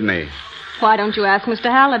me, didn't he? Why don't you ask Mr.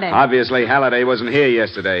 Halliday? Obviously, Halliday wasn't here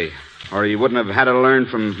yesterday, or he wouldn't have had to learn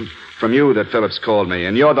from you that Phillips called me,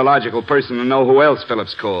 and you're the logical person to know who else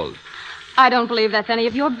Phillips called. I don't believe that's any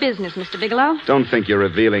of your business, Mr. Bigelow. Don't think you're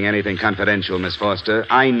revealing anything confidential, Miss Foster.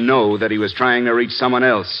 I know that he was trying to reach someone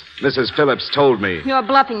else. Mrs. Phillips told me. You're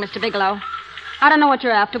bluffing, Mr. Bigelow. I don't know what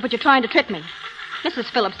you're after, but you're trying to trick me. Mrs.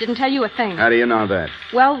 Phillips didn't tell you a thing. How do you know that?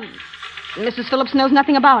 Well, Mrs. Phillips knows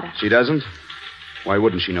nothing about it. She doesn't? Why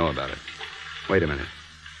wouldn't she know about it? Wait a minute.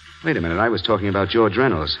 I was talking about George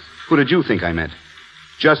Reynolds. Who did you think I meant?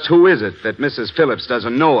 Just who is it that Mrs. Phillips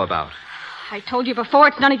doesn't know about? I told you before,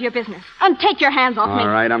 it's none of your business. And take your hands off me. All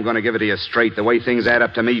right, I'm going to give it to you straight. The way things add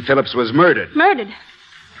up to me, Phillips was murdered. Murdered?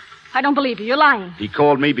 I don't believe you. You're lying. He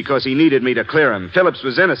called me because he needed me to clear him. Phillips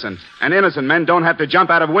was innocent, and innocent men don't have to jump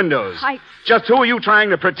out of windows. Just who are you trying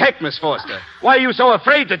to protect, Miss Foster? Why are you so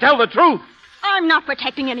afraid to tell the truth? I'm not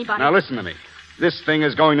protecting anybody. Now, listen to me. This thing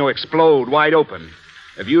is going to explode wide open.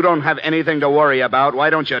 If you don't have anything to worry about, why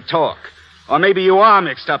don't you talk? Or maybe you are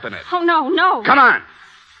mixed up in it. Oh, no. Come on.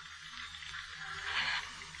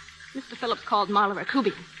 Mr. Phillips called Marla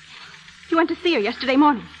Rakubian. He went to see her yesterday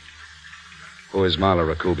morning. Who is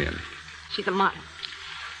Marla Rakubian? She's a model.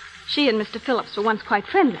 She and Mr. Phillips were once quite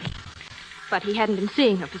friendly, but he hadn't been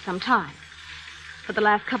seeing her for some time. For the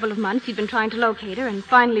last couple of months, he'd been trying to locate her and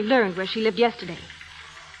finally learned where she lived yesterday.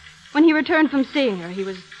 When he returned from seeing her, he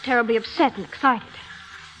was terribly upset and excited.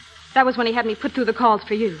 That was when he had me put through the calls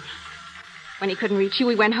for you. When he couldn't reach you,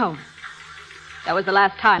 we went home. That was the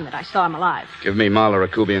last time that I saw him alive. Give me Marla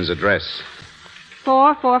Rakubian's address.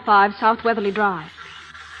 445 South Weatherly Drive.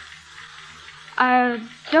 I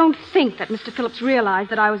don't think that Mr. Phillips realized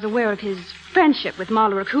that I was aware of his friendship with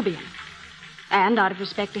Marla Rakubian. And out of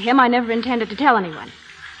respect to him, I never intended to tell anyone.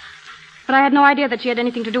 But I had no idea that she had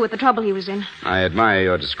anything to do with the trouble he was in. I admire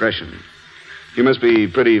your discretion. You must be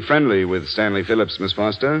pretty friendly with Stanley Phillips, Miss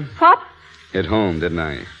Foster. What? Hit home, didn't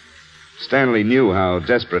I? Stanley knew how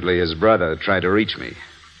desperately his brother tried to reach me.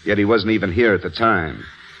 Yet he wasn't even here at the time.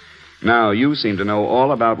 Now you seem to know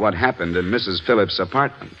all about what happened in Mrs. Phillips'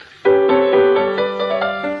 apartment.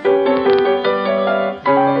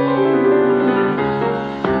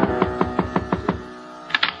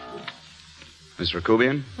 Miss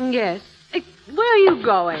Rakubian? Yes. Where are you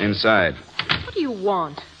going? Inside. What do you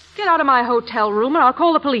want? Get out of my hotel room and I'll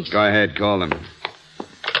call the police. Go ahead, call them.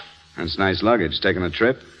 That's nice luggage. Taking a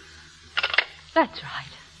trip? That's right.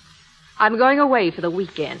 I'm going away for the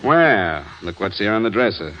weekend. Well, look what's here on the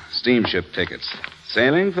dresser. Steamship tickets.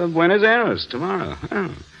 Sailing for Buenos Aires tomorrow.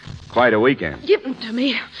 Oh, quite a weekend. Give them to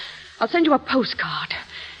me. I'll send you a postcard.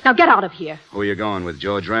 Now get out of here. Who are you going with,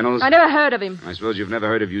 George Reynolds? I never heard of him. I suppose you've never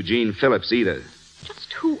heard of Eugene Phillips either.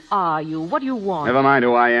 Just who are you? What do you want? Never mind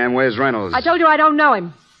who I am. Where's Reynolds? I told you I don't know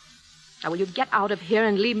him. Now, will you get out of here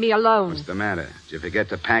and leave me alone? What's the matter? Did you forget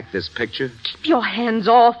to pack this picture? Keep your hands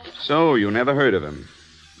off. So, you never heard of him.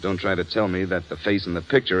 Don't try to tell me that the face in the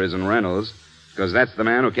picture isn't Reynolds, because that's the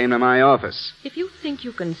man who came to my office. If you think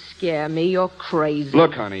you can scare me, you're crazy.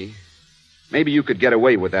 Look, honey, maybe you could get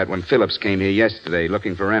away with that when Phillips came here yesterday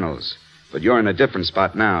looking for Reynolds. But you're in a different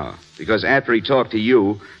spot now, because after he talked to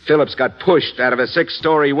you, Phillips got pushed out of a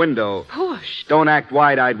 6-story window. Pushed? Don't act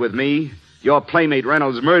wide-eyed with me. Your playmate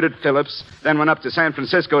Reynolds murdered Phillips, then went up to San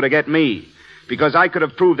Francisco to get me. Because I could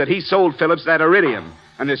have proved that he sold Phillips that iridium,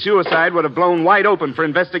 and the suicide would have blown wide open for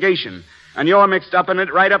investigation. And you're mixed up in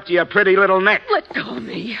it right up to your pretty little neck. Let go of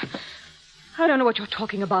me. I don't know what you're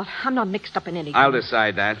talking about. I'm not mixed up in anything. I'll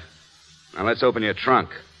decide that. Now, let's open your trunk.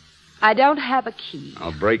 I don't have a key.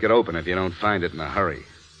 I'll break it open if you don't find it in a hurry.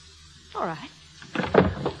 All right.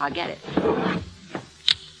 I'll get it.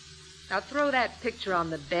 Now throw that picture on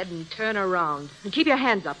the bed and turn around. And keep your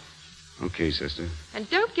hands up. Okay, sister. And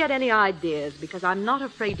don't get any ideas, because I'm not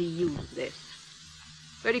afraid to use this.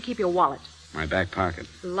 Where do you keep your wallet? My back pocket.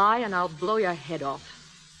 Lie and I'll blow your head off.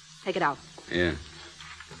 Take it out. Yeah.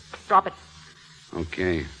 Drop it.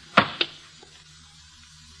 Okay.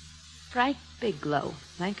 Frank Bigelow,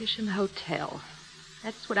 Lancashire Hotel.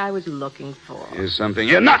 That's what I was looking for. Here's something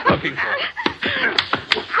you're not looking for.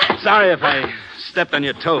 Sorry if I stepped on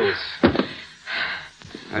your toes.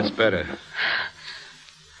 That's better.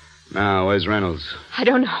 Now, where's Reynolds? I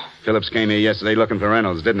don't know. Phillips came here yesterday looking for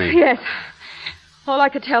Reynolds, didn't he? Yes. All I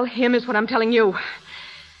could tell him is what I'm telling you.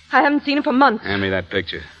 I haven't seen him for months. Hand me that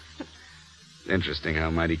picture. Interesting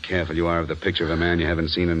how mighty careful you are of the picture of a man you haven't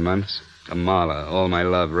seen in months. Kamala, all my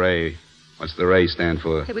love, Ray. What's the Ray stand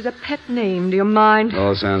for? It was a pet name. Do you mind?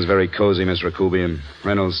 All sounds very cozy, Miss Rakubian.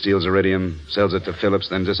 Reynolds steals iridium, sells it to Phillips,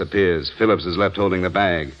 then disappears. Phillips is left holding the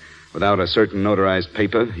bag. Without a certain notarized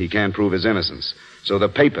paper, he can't prove his innocence. So the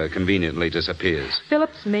paper conveniently disappears.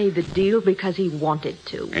 Phillips made the deal because he wanted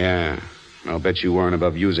to. Yeah. I'll bet you weren't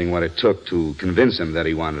above using what it took to convince him that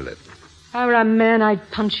he wanted it. If I were a man, I'd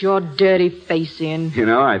punch your dirty face in. You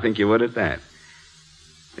know, I think you would at that.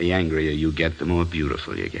 The angrier you get, the more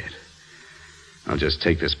beautiful you get. I'll just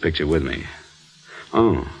take this picture with me.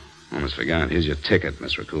 Oh, almost forgot. Here's your ticket,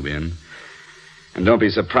 Miss Rakubian. And don't be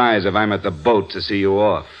surprised if I'm at the boat to see you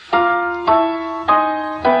off.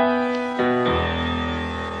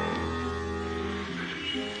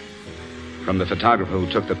 From the photographer who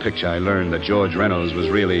took the picture, I learned that George Reynolds was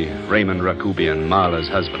really Raymond Rakubian, Marla's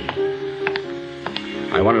husband.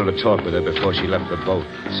 I wanted to talk with her before she left the boat,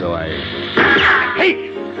 so I... Hey!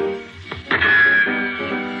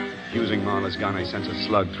 Using Marla's gun, I sent a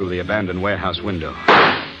slug through the abandoned warehouse window,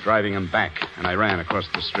 driving him back, and I ran across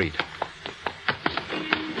the street.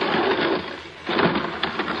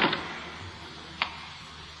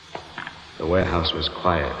 The warehouse was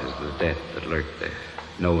quiet as the death that lurked there.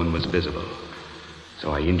 No one was visible.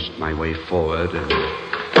 So I inched my way forward and...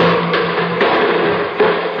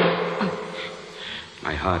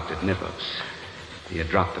 My heart did nip-ups. He had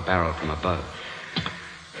dropped the barrel from above.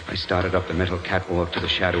 I started up the metal catwalk to the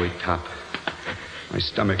shadowy top. My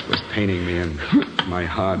stomach was paining me and my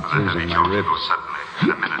heart bruising my ribs. Go suddenly, in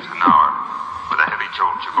a minute, an hour. With a heavy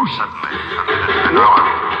jolt, you go suddenly, in a minute, an hour.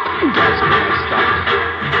 Gasping, I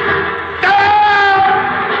stopped.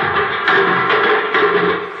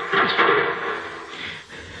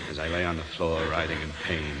 As I lay on the floor, writhing in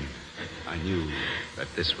pain, I knew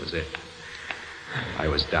that this was it. I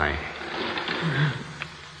was dying.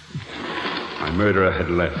 My murderer had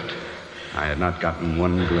left. I had not gotten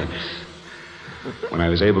one glimpse. When I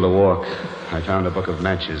was able to walk, I found a book of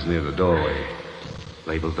matches near the doorway,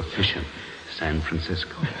 labeled The Fisher, San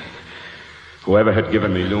Francisco. Whoever had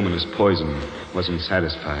given me luminous poison wasn't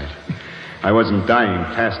satisfied. I wasn't dying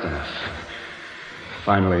fast enough.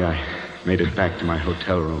 Finally, I made it back to my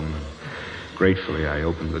hotel room. Gratefully, I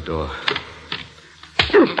opened the door.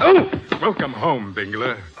 Oh! Welcome home,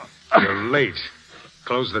 Bingler. You're late.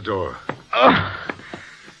 Close the door.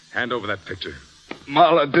 Hand over that picture.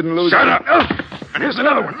 Marla didn't lose... Shut up! And here's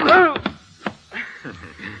another one.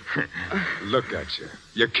 Look at you.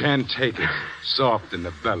 You can't take it. Soft in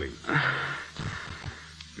the belly.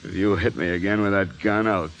 If you hit me again with that gun,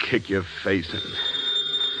 I'll kick your face in.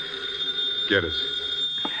 Get it.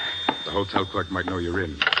 The hotel clerk might know you're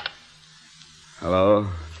in. Hello?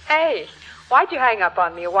 Hey, Why'd you hang up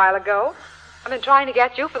on me a while ago? I've been trying to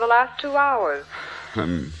get you for the last 2 hours.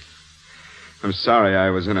 I'm sorry. I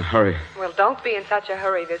was in a hurry. Well, don't be in such a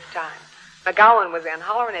hurry this time. McGowan was in,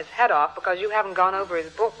 hollering his head off because you haven't gone over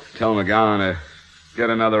his books. Tell McGowan to get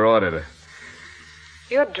another auditor.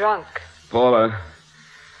 You're drunk. Paula,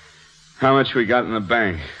 how much we got in the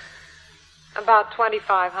bank? About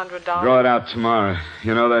 $2,500. Draw it out tomorrow.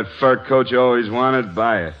 You know that fur coat you always wanted?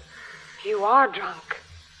 Buy it. You are drunk.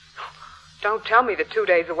 Don't tell me that 2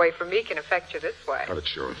 days away from me can affect you this way. Cut it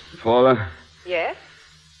short. Paula, Yes?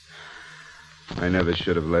 I never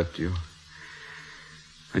should have left you.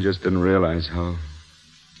 I just didn't realize how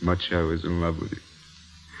much I was in love with you.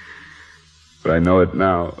 But I know it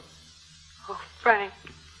now. Oh, Frank.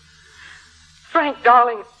 Frank,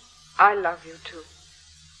 darling, I love you, too.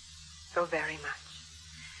 So very much.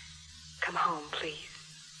 Come home, please.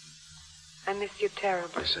 I miss you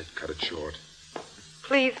terribly. I said cut it short.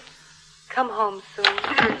 Please, come home soon.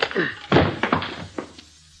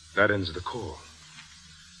 That ends the call.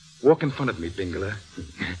 Walk in front of me, Bingler,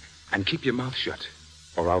 and keep your mouth shut,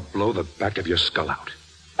 or I'll blow the back of your skull out.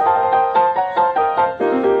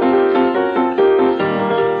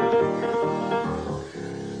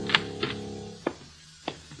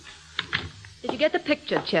 Did you get the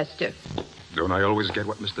picture, Chester? Don't I always get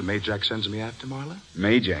what Mr. Majak sends me after, Marla?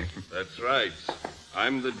 Majak? That's right.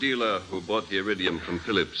 I'm the dealer who bought the iridium from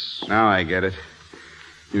Phillips. Now I get it.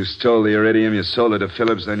 You stole the iridium, you sold it to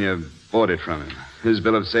Phillips, then you bought it from him. His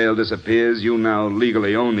bill of sale disappears, you now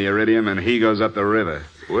legally own the iridium, and he goes up the river.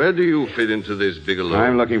 Where do you fit into this, Bigelow?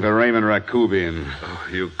 I'm looking for Raymond Rakubian. Oh,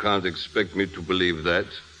 you can't expect me to believe that.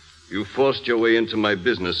 You forced your way into my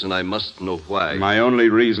business, and I must know why. My only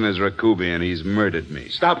reason is Rakubian. He's murdered me.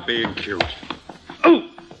 Stop being cute. Oh!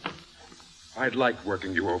 I'd like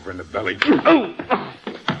working you over in the belly. Oh!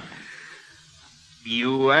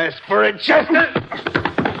 You asked for it, Chester!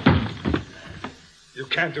 You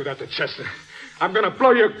can't do that to Chester. I'm going to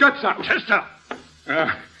blow your guts out. Chester!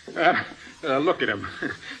 Look at him.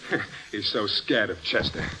 He's so scared of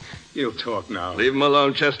Chester. He'll talk now. Leave him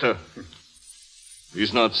alone, Chester.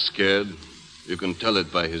 He's not scared. You can tell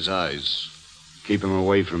it by his eyes. Keep him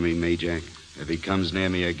away from me, Majak. If he comes near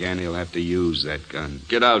me again, he'll have to use that gun.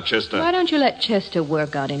 Get out, Chester. Why don't you let Chester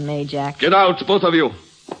work on him, Majak? Get out, both of you.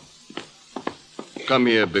 Come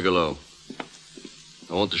here, Bigelow.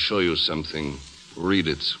 I want to show you something. Read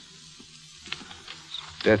it.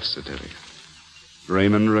 Death certificate.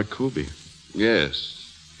 Raymond Rakubi.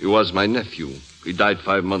 Yes. He was my nephew. He died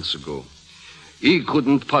 5 months ago. He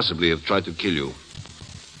couldn't possibly have tried to kill you.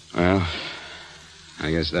 Well,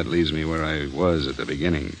 I guess that leaves me where I was at the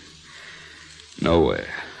beginning. Nowhere.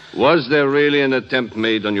 Was there really an attempt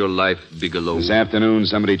made on your life, Bigelow? This afternoon,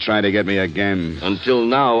 somebody tried to get me again. Until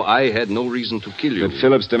now, I had no reason to kill you. Did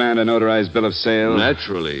Phillips demand a notarized bill of sale?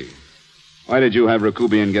 Naturally. Why did you have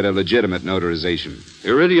Rakubian get a legitimate notarization?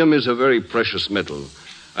 Iridium is a very precious metal.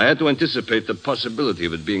 I had to anticipate the possibility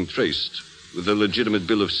of it being traced. With a legitimate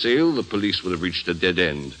bill of sale, the police would have reached a dead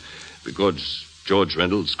end, because George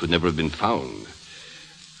Reynolds could never have been found.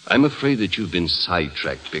 I'm afraid that you've been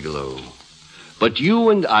sidetracked, Bigelow. But you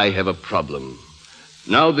and I have a problem.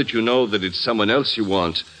 Now that you know that it's someone else you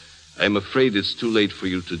want, I'm afraid it's too late for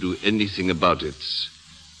you to do anything about it.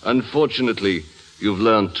 Unfortunately, you've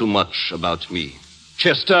learned too much about me.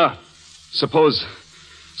 Chester! Suppose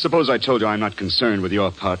I told you I'm not concerned with your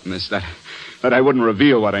part in this, that I wouldn't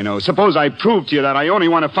reveal what I know. Suppose I proved to you that I only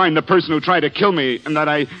want to find the person who tried to kill me and that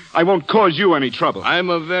I won't cause you any trouble.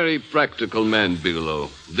 I'm a very practical man, Bigelow.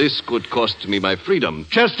 This could cost me my freedom.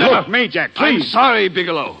 Chester! Look, Majak, please! I'm sorry,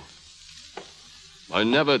 Bigelow. I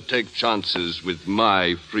never take chances with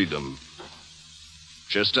my freedom.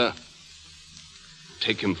 Chester,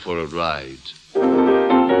 take him for a ride.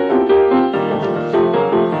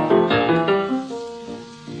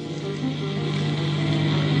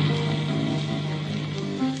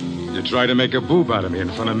 You tried to make a boob out of me in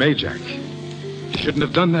front of Majak. You shouldn't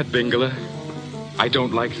have done that, Bingler. I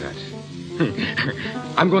don't like that.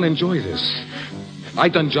 I'm going to enjoy this.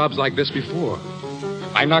 I've done jobs like this before.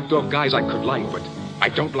 I knocked off guys I could like, but I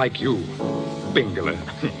don't like you, Bingler.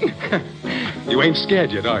 You ain't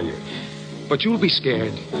scared yet, are you? But you'll be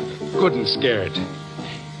scared. Good and scared.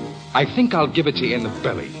 I think I'll give it to you in the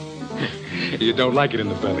belly. You don't like it in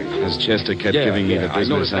the belly. As Chester kept giving me the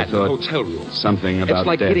business, I thought hotel room. Something about it's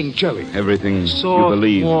like death. eating jelly. Everything Soft, you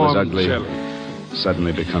believed was warm ugly jelly.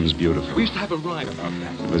 suddenly becomes beautiful. We used to have a rhyme about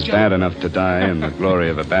that. It was bad enough to die in the glory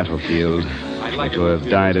of a battlefield, but to have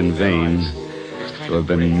died in vain, to have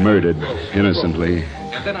been murdered innocently,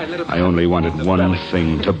 And then I let him... I only wanted one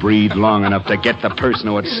thing, to breathe long enough to get the person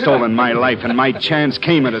who had stolen my life, and my chance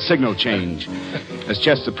came at a signal change. As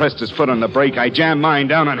Chester pressed his foot on the brake, I jammed mine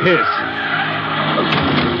down on his.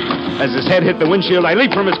 As his head hit the windshield, I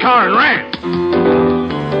leaped from his car and ran.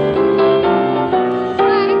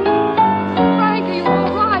 Frank, are you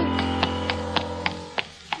all right?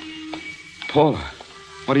 Paula,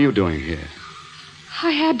 what are you doing here?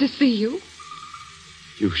 I had to see you.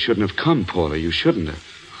 You shouldn't have come, Paula. You shouldn't have.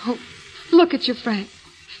 Oh, look at you, Frank.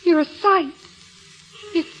 You're a sight.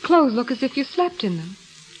 Your clothes look as if you slept in them.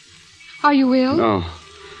 Are you ill? No,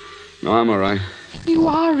 I'm all right. You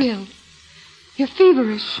are ill. You're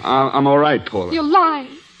feverish. I'm all right, Paula. You're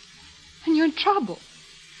lying. And you're in trouble.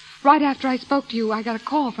 Right after I spoke to you, I got a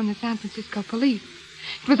call from the San Francisco police.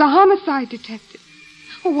 It was a homicide detective.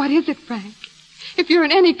 Oh, what is it, Frank? If you're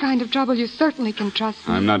in any kind of trouble, you certainly can trust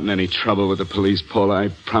me. I'm not in any trouble with the police, Paula. I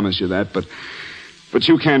promise you that. But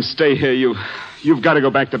you can't stay here. You've got to go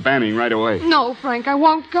back to Banning right away. No, Frank, I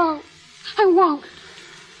won't go. I won't.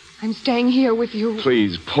 I'm staying here with you.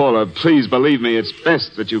 Please, Paula, please believe me. It's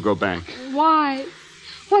best that you go back. Why?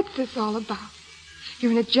 What's this all about?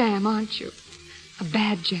 You're in a jam, aren't you? A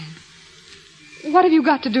bad jam. What have you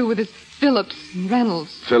got to do with this Phillips and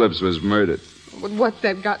Reynolds? Phillips was murdered. But what's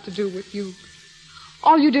that got to do with you?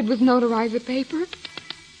 All you did was notarize a paper.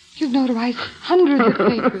 You've notarized hundreds of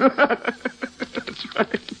papers. That's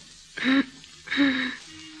right.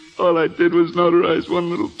 All I did was notarize one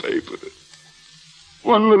little paper.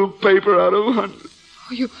 One little paper out of 100.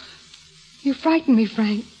 Oh, you frighten me,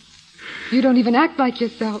 Frank. You don't even act like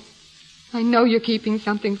yourself. I know you're keeping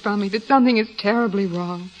something from me, that something is terribly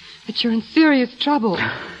wrong, that you're in serious trouble.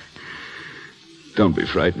 Don't be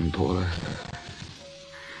frightened, Paula.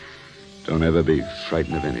 Don't ever be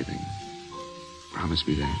frightened of anything. Promise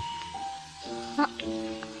me that.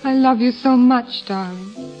 I love you so much,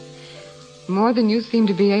 darling. More than you seem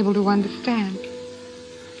to be able to understand.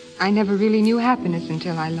 I never really knew happiness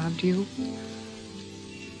until I loved you.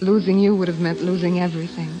 Losing you would have meant losing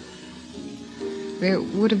everything. There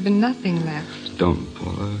would have been nothing left. Don't,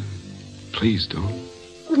 Paula. Please don't.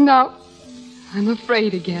 No. I'm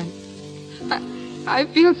afraid again. I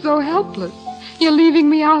feel so helpless. You're leaving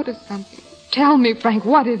me out of something. Tell me, Frank,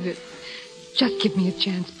 what is it? Just give me a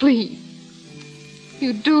chance, please.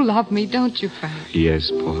 You do love me, don't you, Frank?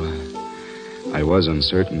 Yes, Paula. I was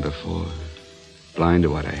uncertain before. Blind to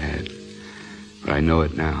what I had. But I know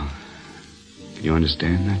it now. Can you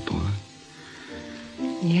understand that, Paula?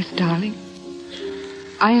 Yes, darling.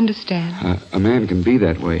 I understand. A man can be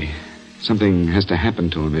that way. Something has to happen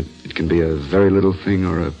to him. It can be a very little thing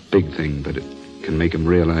or a big thing, but it can make him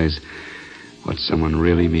realize what someone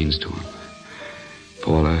really means to him.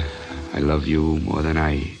 Paula, I love you more than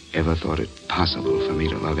I ever thought it possible for me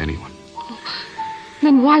to love anyone.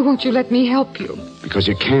 Then why won't you let me help you? Because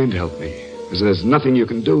you can't help me. There's nothing you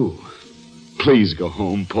can do. Please go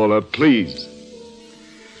home, Paula, please.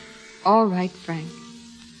 All right, Frank.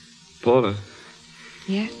 Paula.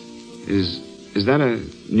 Yes? Is that a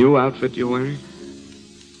new outfit you're wearing?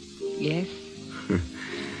 Yes.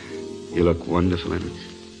 You look wonderful in it.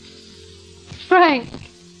 Frank!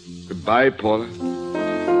 Goodbye, Paula.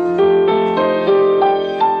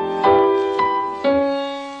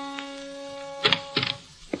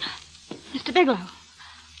 Mr. Bigelow,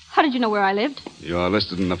 how did you know where I lived? You're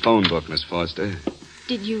listed in the phone book, Miss Foster.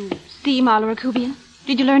 Did you see Marla Rakubian?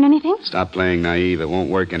 Did you learn anything? Stop playing naive. It won't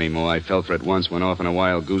work anymore. I fell for it once, went off on a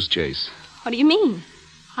wild goose chase. What do you mean?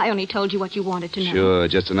 I only told you what you wanted to know. Sure,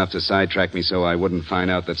 just enough to sidetrack me so I wouldn't find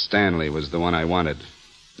out that Stanley was the one I wanted.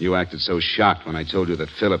 You acted so shocked when I told you that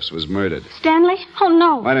Phillips was murdered. Stanley? Oh,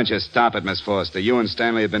 no. Why don't you stop it, Miss Foster? You and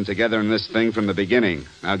Stanley have been together in this thing from the beginning.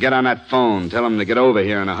 Now get on that phone. Tell him to get over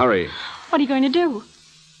here in a hurry. What are you going to do?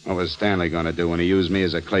 What was Stanley going to do when he used me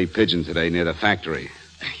as a clay pigeon today near the factory?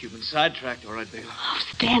 You've been sidetracked, all right, Bigelow. Oh,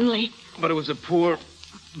 Stanley. But it was a poor,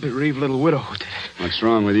 bereaved little widow who did it. What's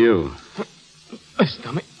wrong with you? My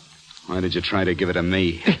stomach. Why did you try to give it to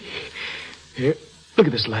me? Here, look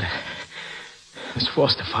at this letter. Miss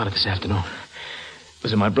Foster found it this afternoon. It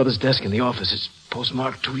was in my brother's desk in the office. It's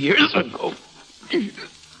postmarked 2 years ago. It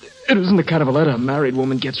isn't the kind of a letter a married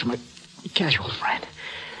woman gets from a casual friend.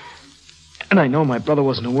 And I know my brother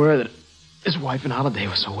wasn't aware that his wife and Holiday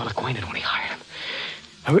were so well acquainted when he hired him.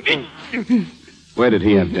 Where did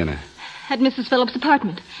he have dinner? At Mrs. Phillips'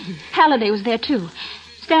 apartment. Halliday was there, too.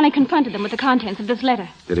 Stanley confronted them with the contents of this letter.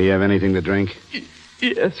 Did he have anything to drink?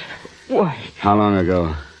 Yes. Why? How long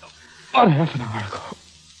ago? About half an hour ago.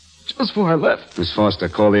 Just before I left. Miss Foster,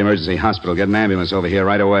 call the emergency hospital. Get an ambulance over here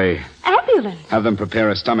right away. Ambulance? Have them prepare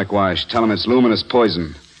a stomach wash. Tell them it's luminous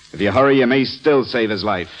poison. If you hurry, you may still save his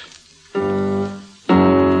life.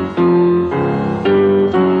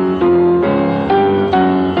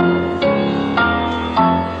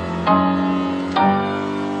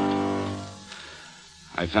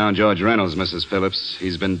 I found George Reynolds, Mrs. Phillips.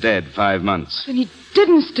 He's been dead 5 months. Then he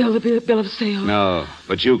didn't steal the bill of sale. No,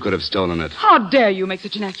 but you could have stolen it. How dare you make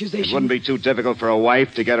such an accusation? It wouldn't be too difficult for a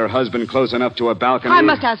wife to get her husband close enough to a balcony. I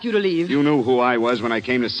must ask you to leave. You knew who I was when I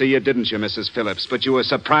came to see you, didn't you, Mrs. Phillips? But you were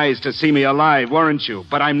surprised to see me alive, weren't you?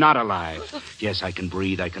 But I'm not alive. Yes, I can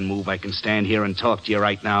breathe, I can move, I can stand here and talk to you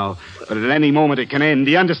right now. But at any moment it can end.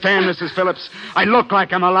 Do you understand, Mrs. Phillips? I look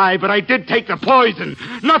like I'm alive, but I did take the poison.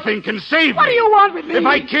 Nothing can save me. What do you want with me? If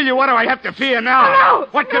I kill you, what do I have to fear now? No!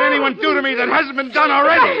 What can anyone do to me that hasn't been done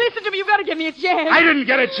already? No, listen to me. You've got to give me a chance. I didn't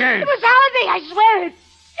get a chance. It was Halliday, I swear it.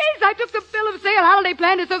 Yes, I took the bill of sale. Halliday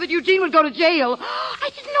planned it so that Eugene would go to jail. I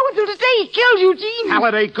didn't know until today he killed Eugene.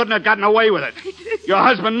 Halliday couldn't have gotten away with it. Your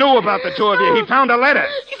husband knew about the two of you. He found a letter.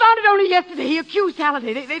 He found it only yesterday. He accused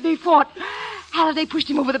Halliday. They fought. Halliday pushed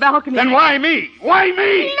him over the balcony. Then why me? Why me?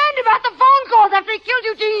 He learned about the phone calls after he killed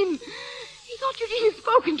Eugene. He thought Eugene had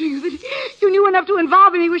spoken to you, that you knew enough to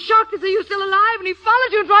involve him. He was shocked to see you still alive, and he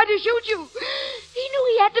followed you and tried to shoot you. He knew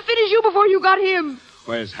he had to finish you before you got him.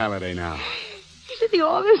 Where's Halliday now? He's at the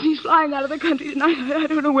office. He's flying out of the country tonight. I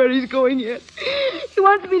don't know where he's going yet. He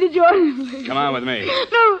wants me to join him. Come on with me.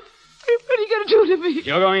 No. What are you going to do to me?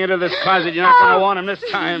 You're going into this closet. You're not going to want him this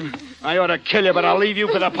time. I ought to kill you, but I'll leave you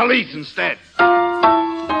for the police instead.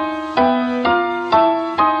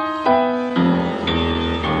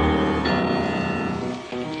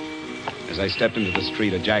 As I stepped into the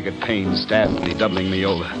street, a jagged pain stabbed me, doubling me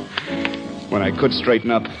over. When I could straighten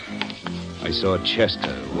up, I saw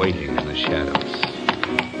Chester waiting in the shadows.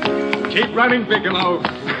 Keep running, Bigelow.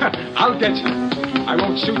 I'll get you. I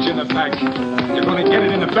won't shoot you in the back. You're going to get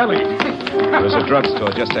it in the belly. There was a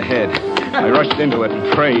drugstore just ahead. I rushed into it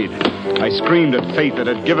and prayed. I screamed at fate that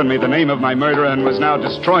had given me the name of my murderer and was now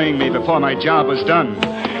destroying me before my job was done.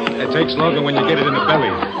 It takes longer when you get it in the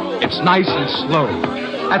belly. It's nice and slow.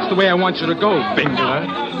 That's the way I want you to go, Bingler.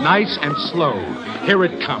 Nice and slow. Here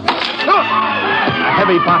it comes. A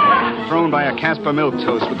heavy bottle, thrown by a Casper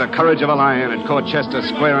milquetoast with the courage of a lion, had caught Chester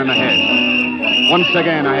square in the head. Once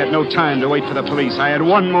again, I had no time to wait for the police. I had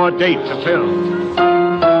one more date to fill.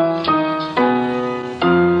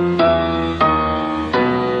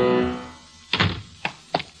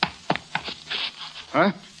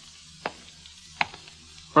 Huh?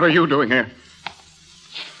 What are you doing here?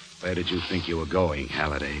 Where did you think you were going,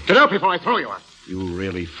 Halliday? Get out before I throw you out. You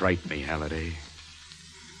really fright me, Halliday.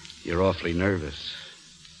 You're awfully nervous.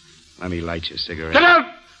 Let me light your cigarette. Get out!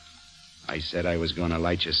 I said I was going to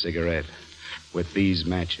light your cigarette with these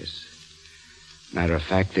matches. Matter of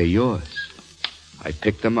fact, they're yours. I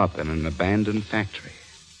picked them up in an abandoned factory.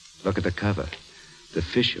 Look at the cover. The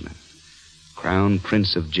Fisherman. Crown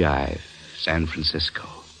Prince of Jive, San Francisco.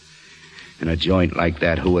 In a joint like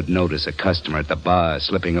that, who would notice a customer at the bar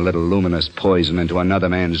slipping a little luminous poison into another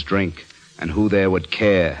man's drink? And who there would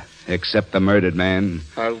care, except the murdered man?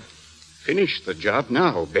 I'll finish the job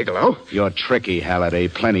now, Bigelow. You're tricky, Halliday,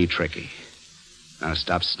 plenty tricky. Now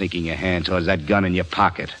stop sneaking your hand towards that gun in your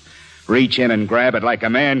pocket. Reach in and grab it like a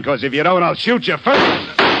man, because if you don't, I'll shoot you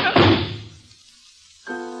first.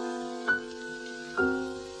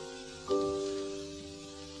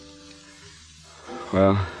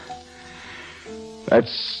 Well,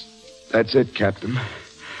 that's it, Captain.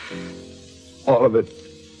 All of it.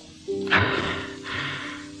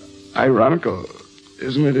 Ironical,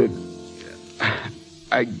 isn't it?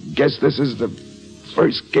 I guess this is the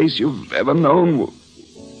first case you've ever known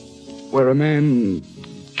where a man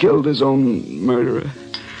killed his own murderer.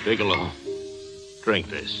 Bigelow, drink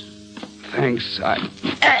this. Thanks,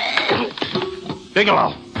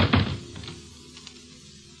 Bigelow!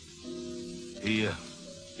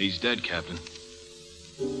 He's dead, Captain.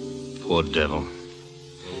 Poor devil.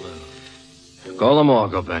 Call the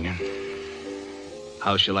morgue, O'Banion.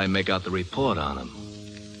 How shall I make out the report on him?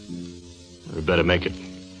 We better make it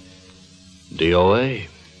D.O.A.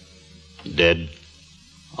 Dead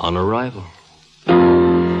on arrival.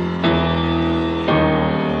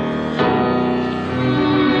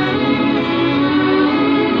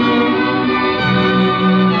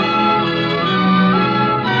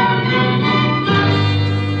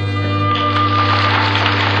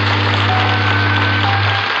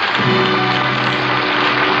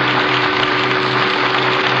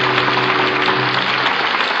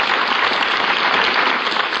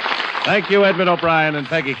 Thank you, Edmund O'Brien and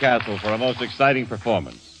Peggy Castle, for a most exciting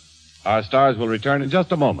performance. Our stars will return in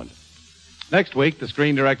just a moment. Next week, the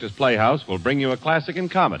Screen Directors Playhouse will bring you a classic in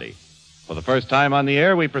comedy, For the first time on the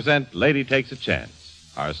air, we present Lady Takes a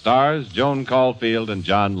Chance. Our stars, Joan Caulfield and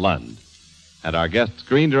John Lund. And our guest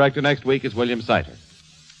screen director next week is William Seiter.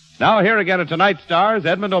 Now here again are tonight's stars,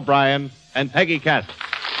 Edmund O'Brien and Peggy Castle.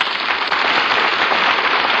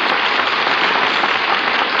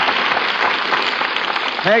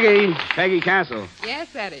 Peggy Castle.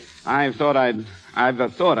 Yes, Eddie. I've thought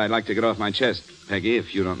I'd like to get off my chest, Peggy,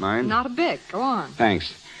 if you don't mind. Not a bit. Go on.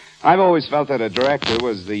 Thanks. I've always felt that a director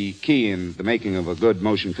was the key in the making of a good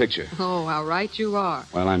motion picture. Oh, how right you are.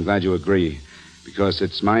 Well, I'm glad you agree, because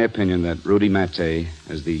it's my opinion that Rudy Mattei,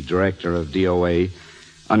 as the director of D.O.A.,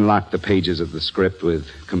 unlocked the pages of the script with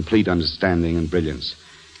complete understanding and brilliance.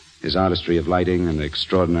 His artistry of lighting and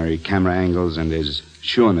extraordinary camera angles and his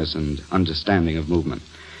sureness and understanding of movement.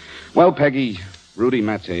 Well, Peggy, Rudy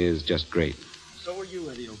Mattei is just great. So are you,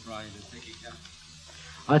 Eddie O'Brien and Peggy Castle.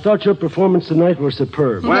 I thought your performance tonight were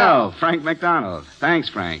superb. Well, Frank McDonald. Thanks,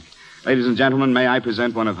 Frank. Ladies and gentlemen, may I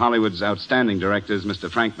present one of Hollywood's outstanding directors, Mr.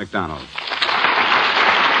 Frank McDonald.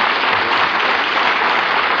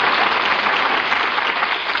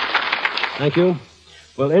 Thank you.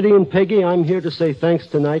 Well, Eddie and Peggy, I'm here to say thanks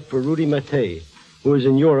tonight for Rudy Mattei, who is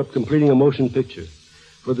in Europe completing a motion picture.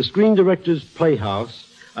 For the Screen Directors Playhouse,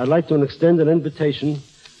 I'd like to extend an invitation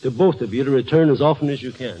to both of you to return as often as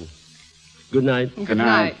you can. Good night. Good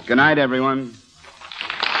night. Good night, everyone.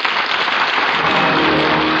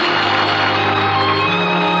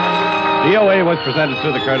 D.O.A. was presented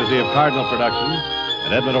through the courtesy of Cardinal Productions,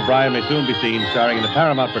 and Edmund O'Brien may soon be seen starring in the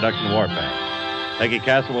Paramount production Warpath. Peggy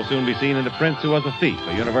Castle will soon be seen in The Prince Who Was a Thief,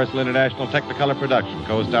 a Universal International Technicolor production,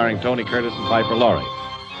 co-starring Tony Curtis and Piper Laurie.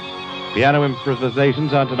 Piano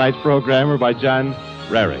improvisations on tonight's program were by John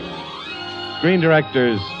Rary. Screen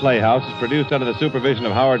Directors Playhouse is produced under the supervision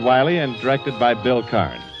of Howard Wiley and directed by Bill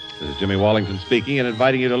Karn. This is Jimmy Wallington speaking and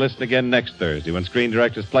inviting you to listen again next Thursday when Screen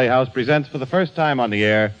Directors Playhouse presents for the first time on the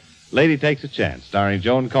air Lady Takes a Chance, starring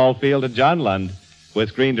Joan Caulfield and John Lund, with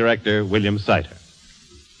screen director William Seiter.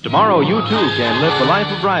 Tomorrow, you too can live the life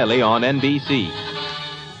of Riley on NBC.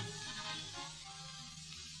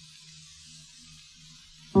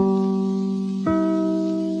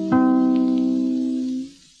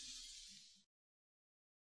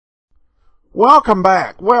 Welcome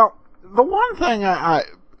back. Well, the one thing I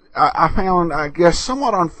found, I guess,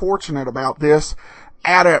 somewhat unfortunate about this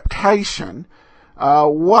adaptation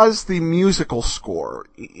was the musical score.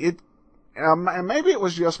 And maybe it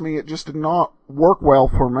was just me, it just did not work well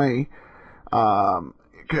for me,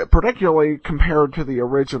 particularly compared to the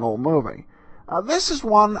original movie. This is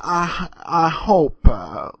one I hope,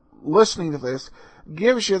 listening to this,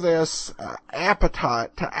 gives you this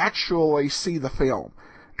appetite to actually see the film.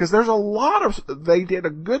 Because there's a lot of, they did a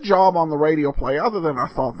good job on the radio play, other than I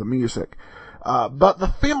thought the music. But the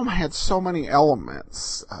film had so many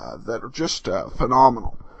elements that are just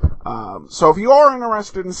phenomenal. So if you are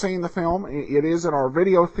interested in seeing the film, it is in our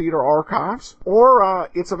video theater archives, or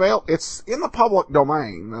it's in the public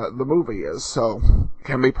domain, the movie is, so it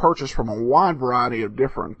can be purchased from a wide variety of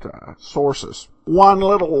different sources. One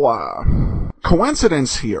little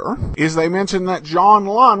coincidence here is they mentioned that John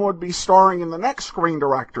Lund would be starring in the next Screen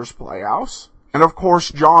Directors Playhouse, and of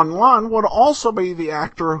course John Lund would also be the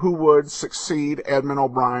actor who would succeed Edmund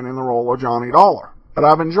O'Brien in the role of Johnny Dollar. But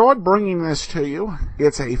I've enjoyed bringing this to you.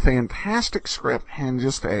 It's a fantastic script and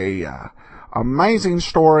just a amazing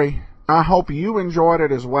story. I hope you enjoyed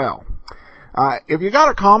it as well. If you got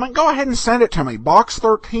a comment, go ahead and send it to me.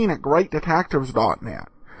 box13@greatdetectives.net.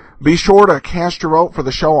 Be sure to cast your vote for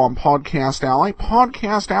the show on Podcast Alley,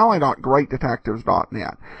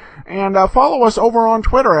 podcastalley.greatdetectives.net. And follow us over on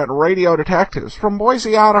Twitter at Radio Detectives. From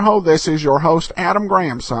Boise, Idaho, this is your host, Adam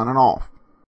Graham, signing off.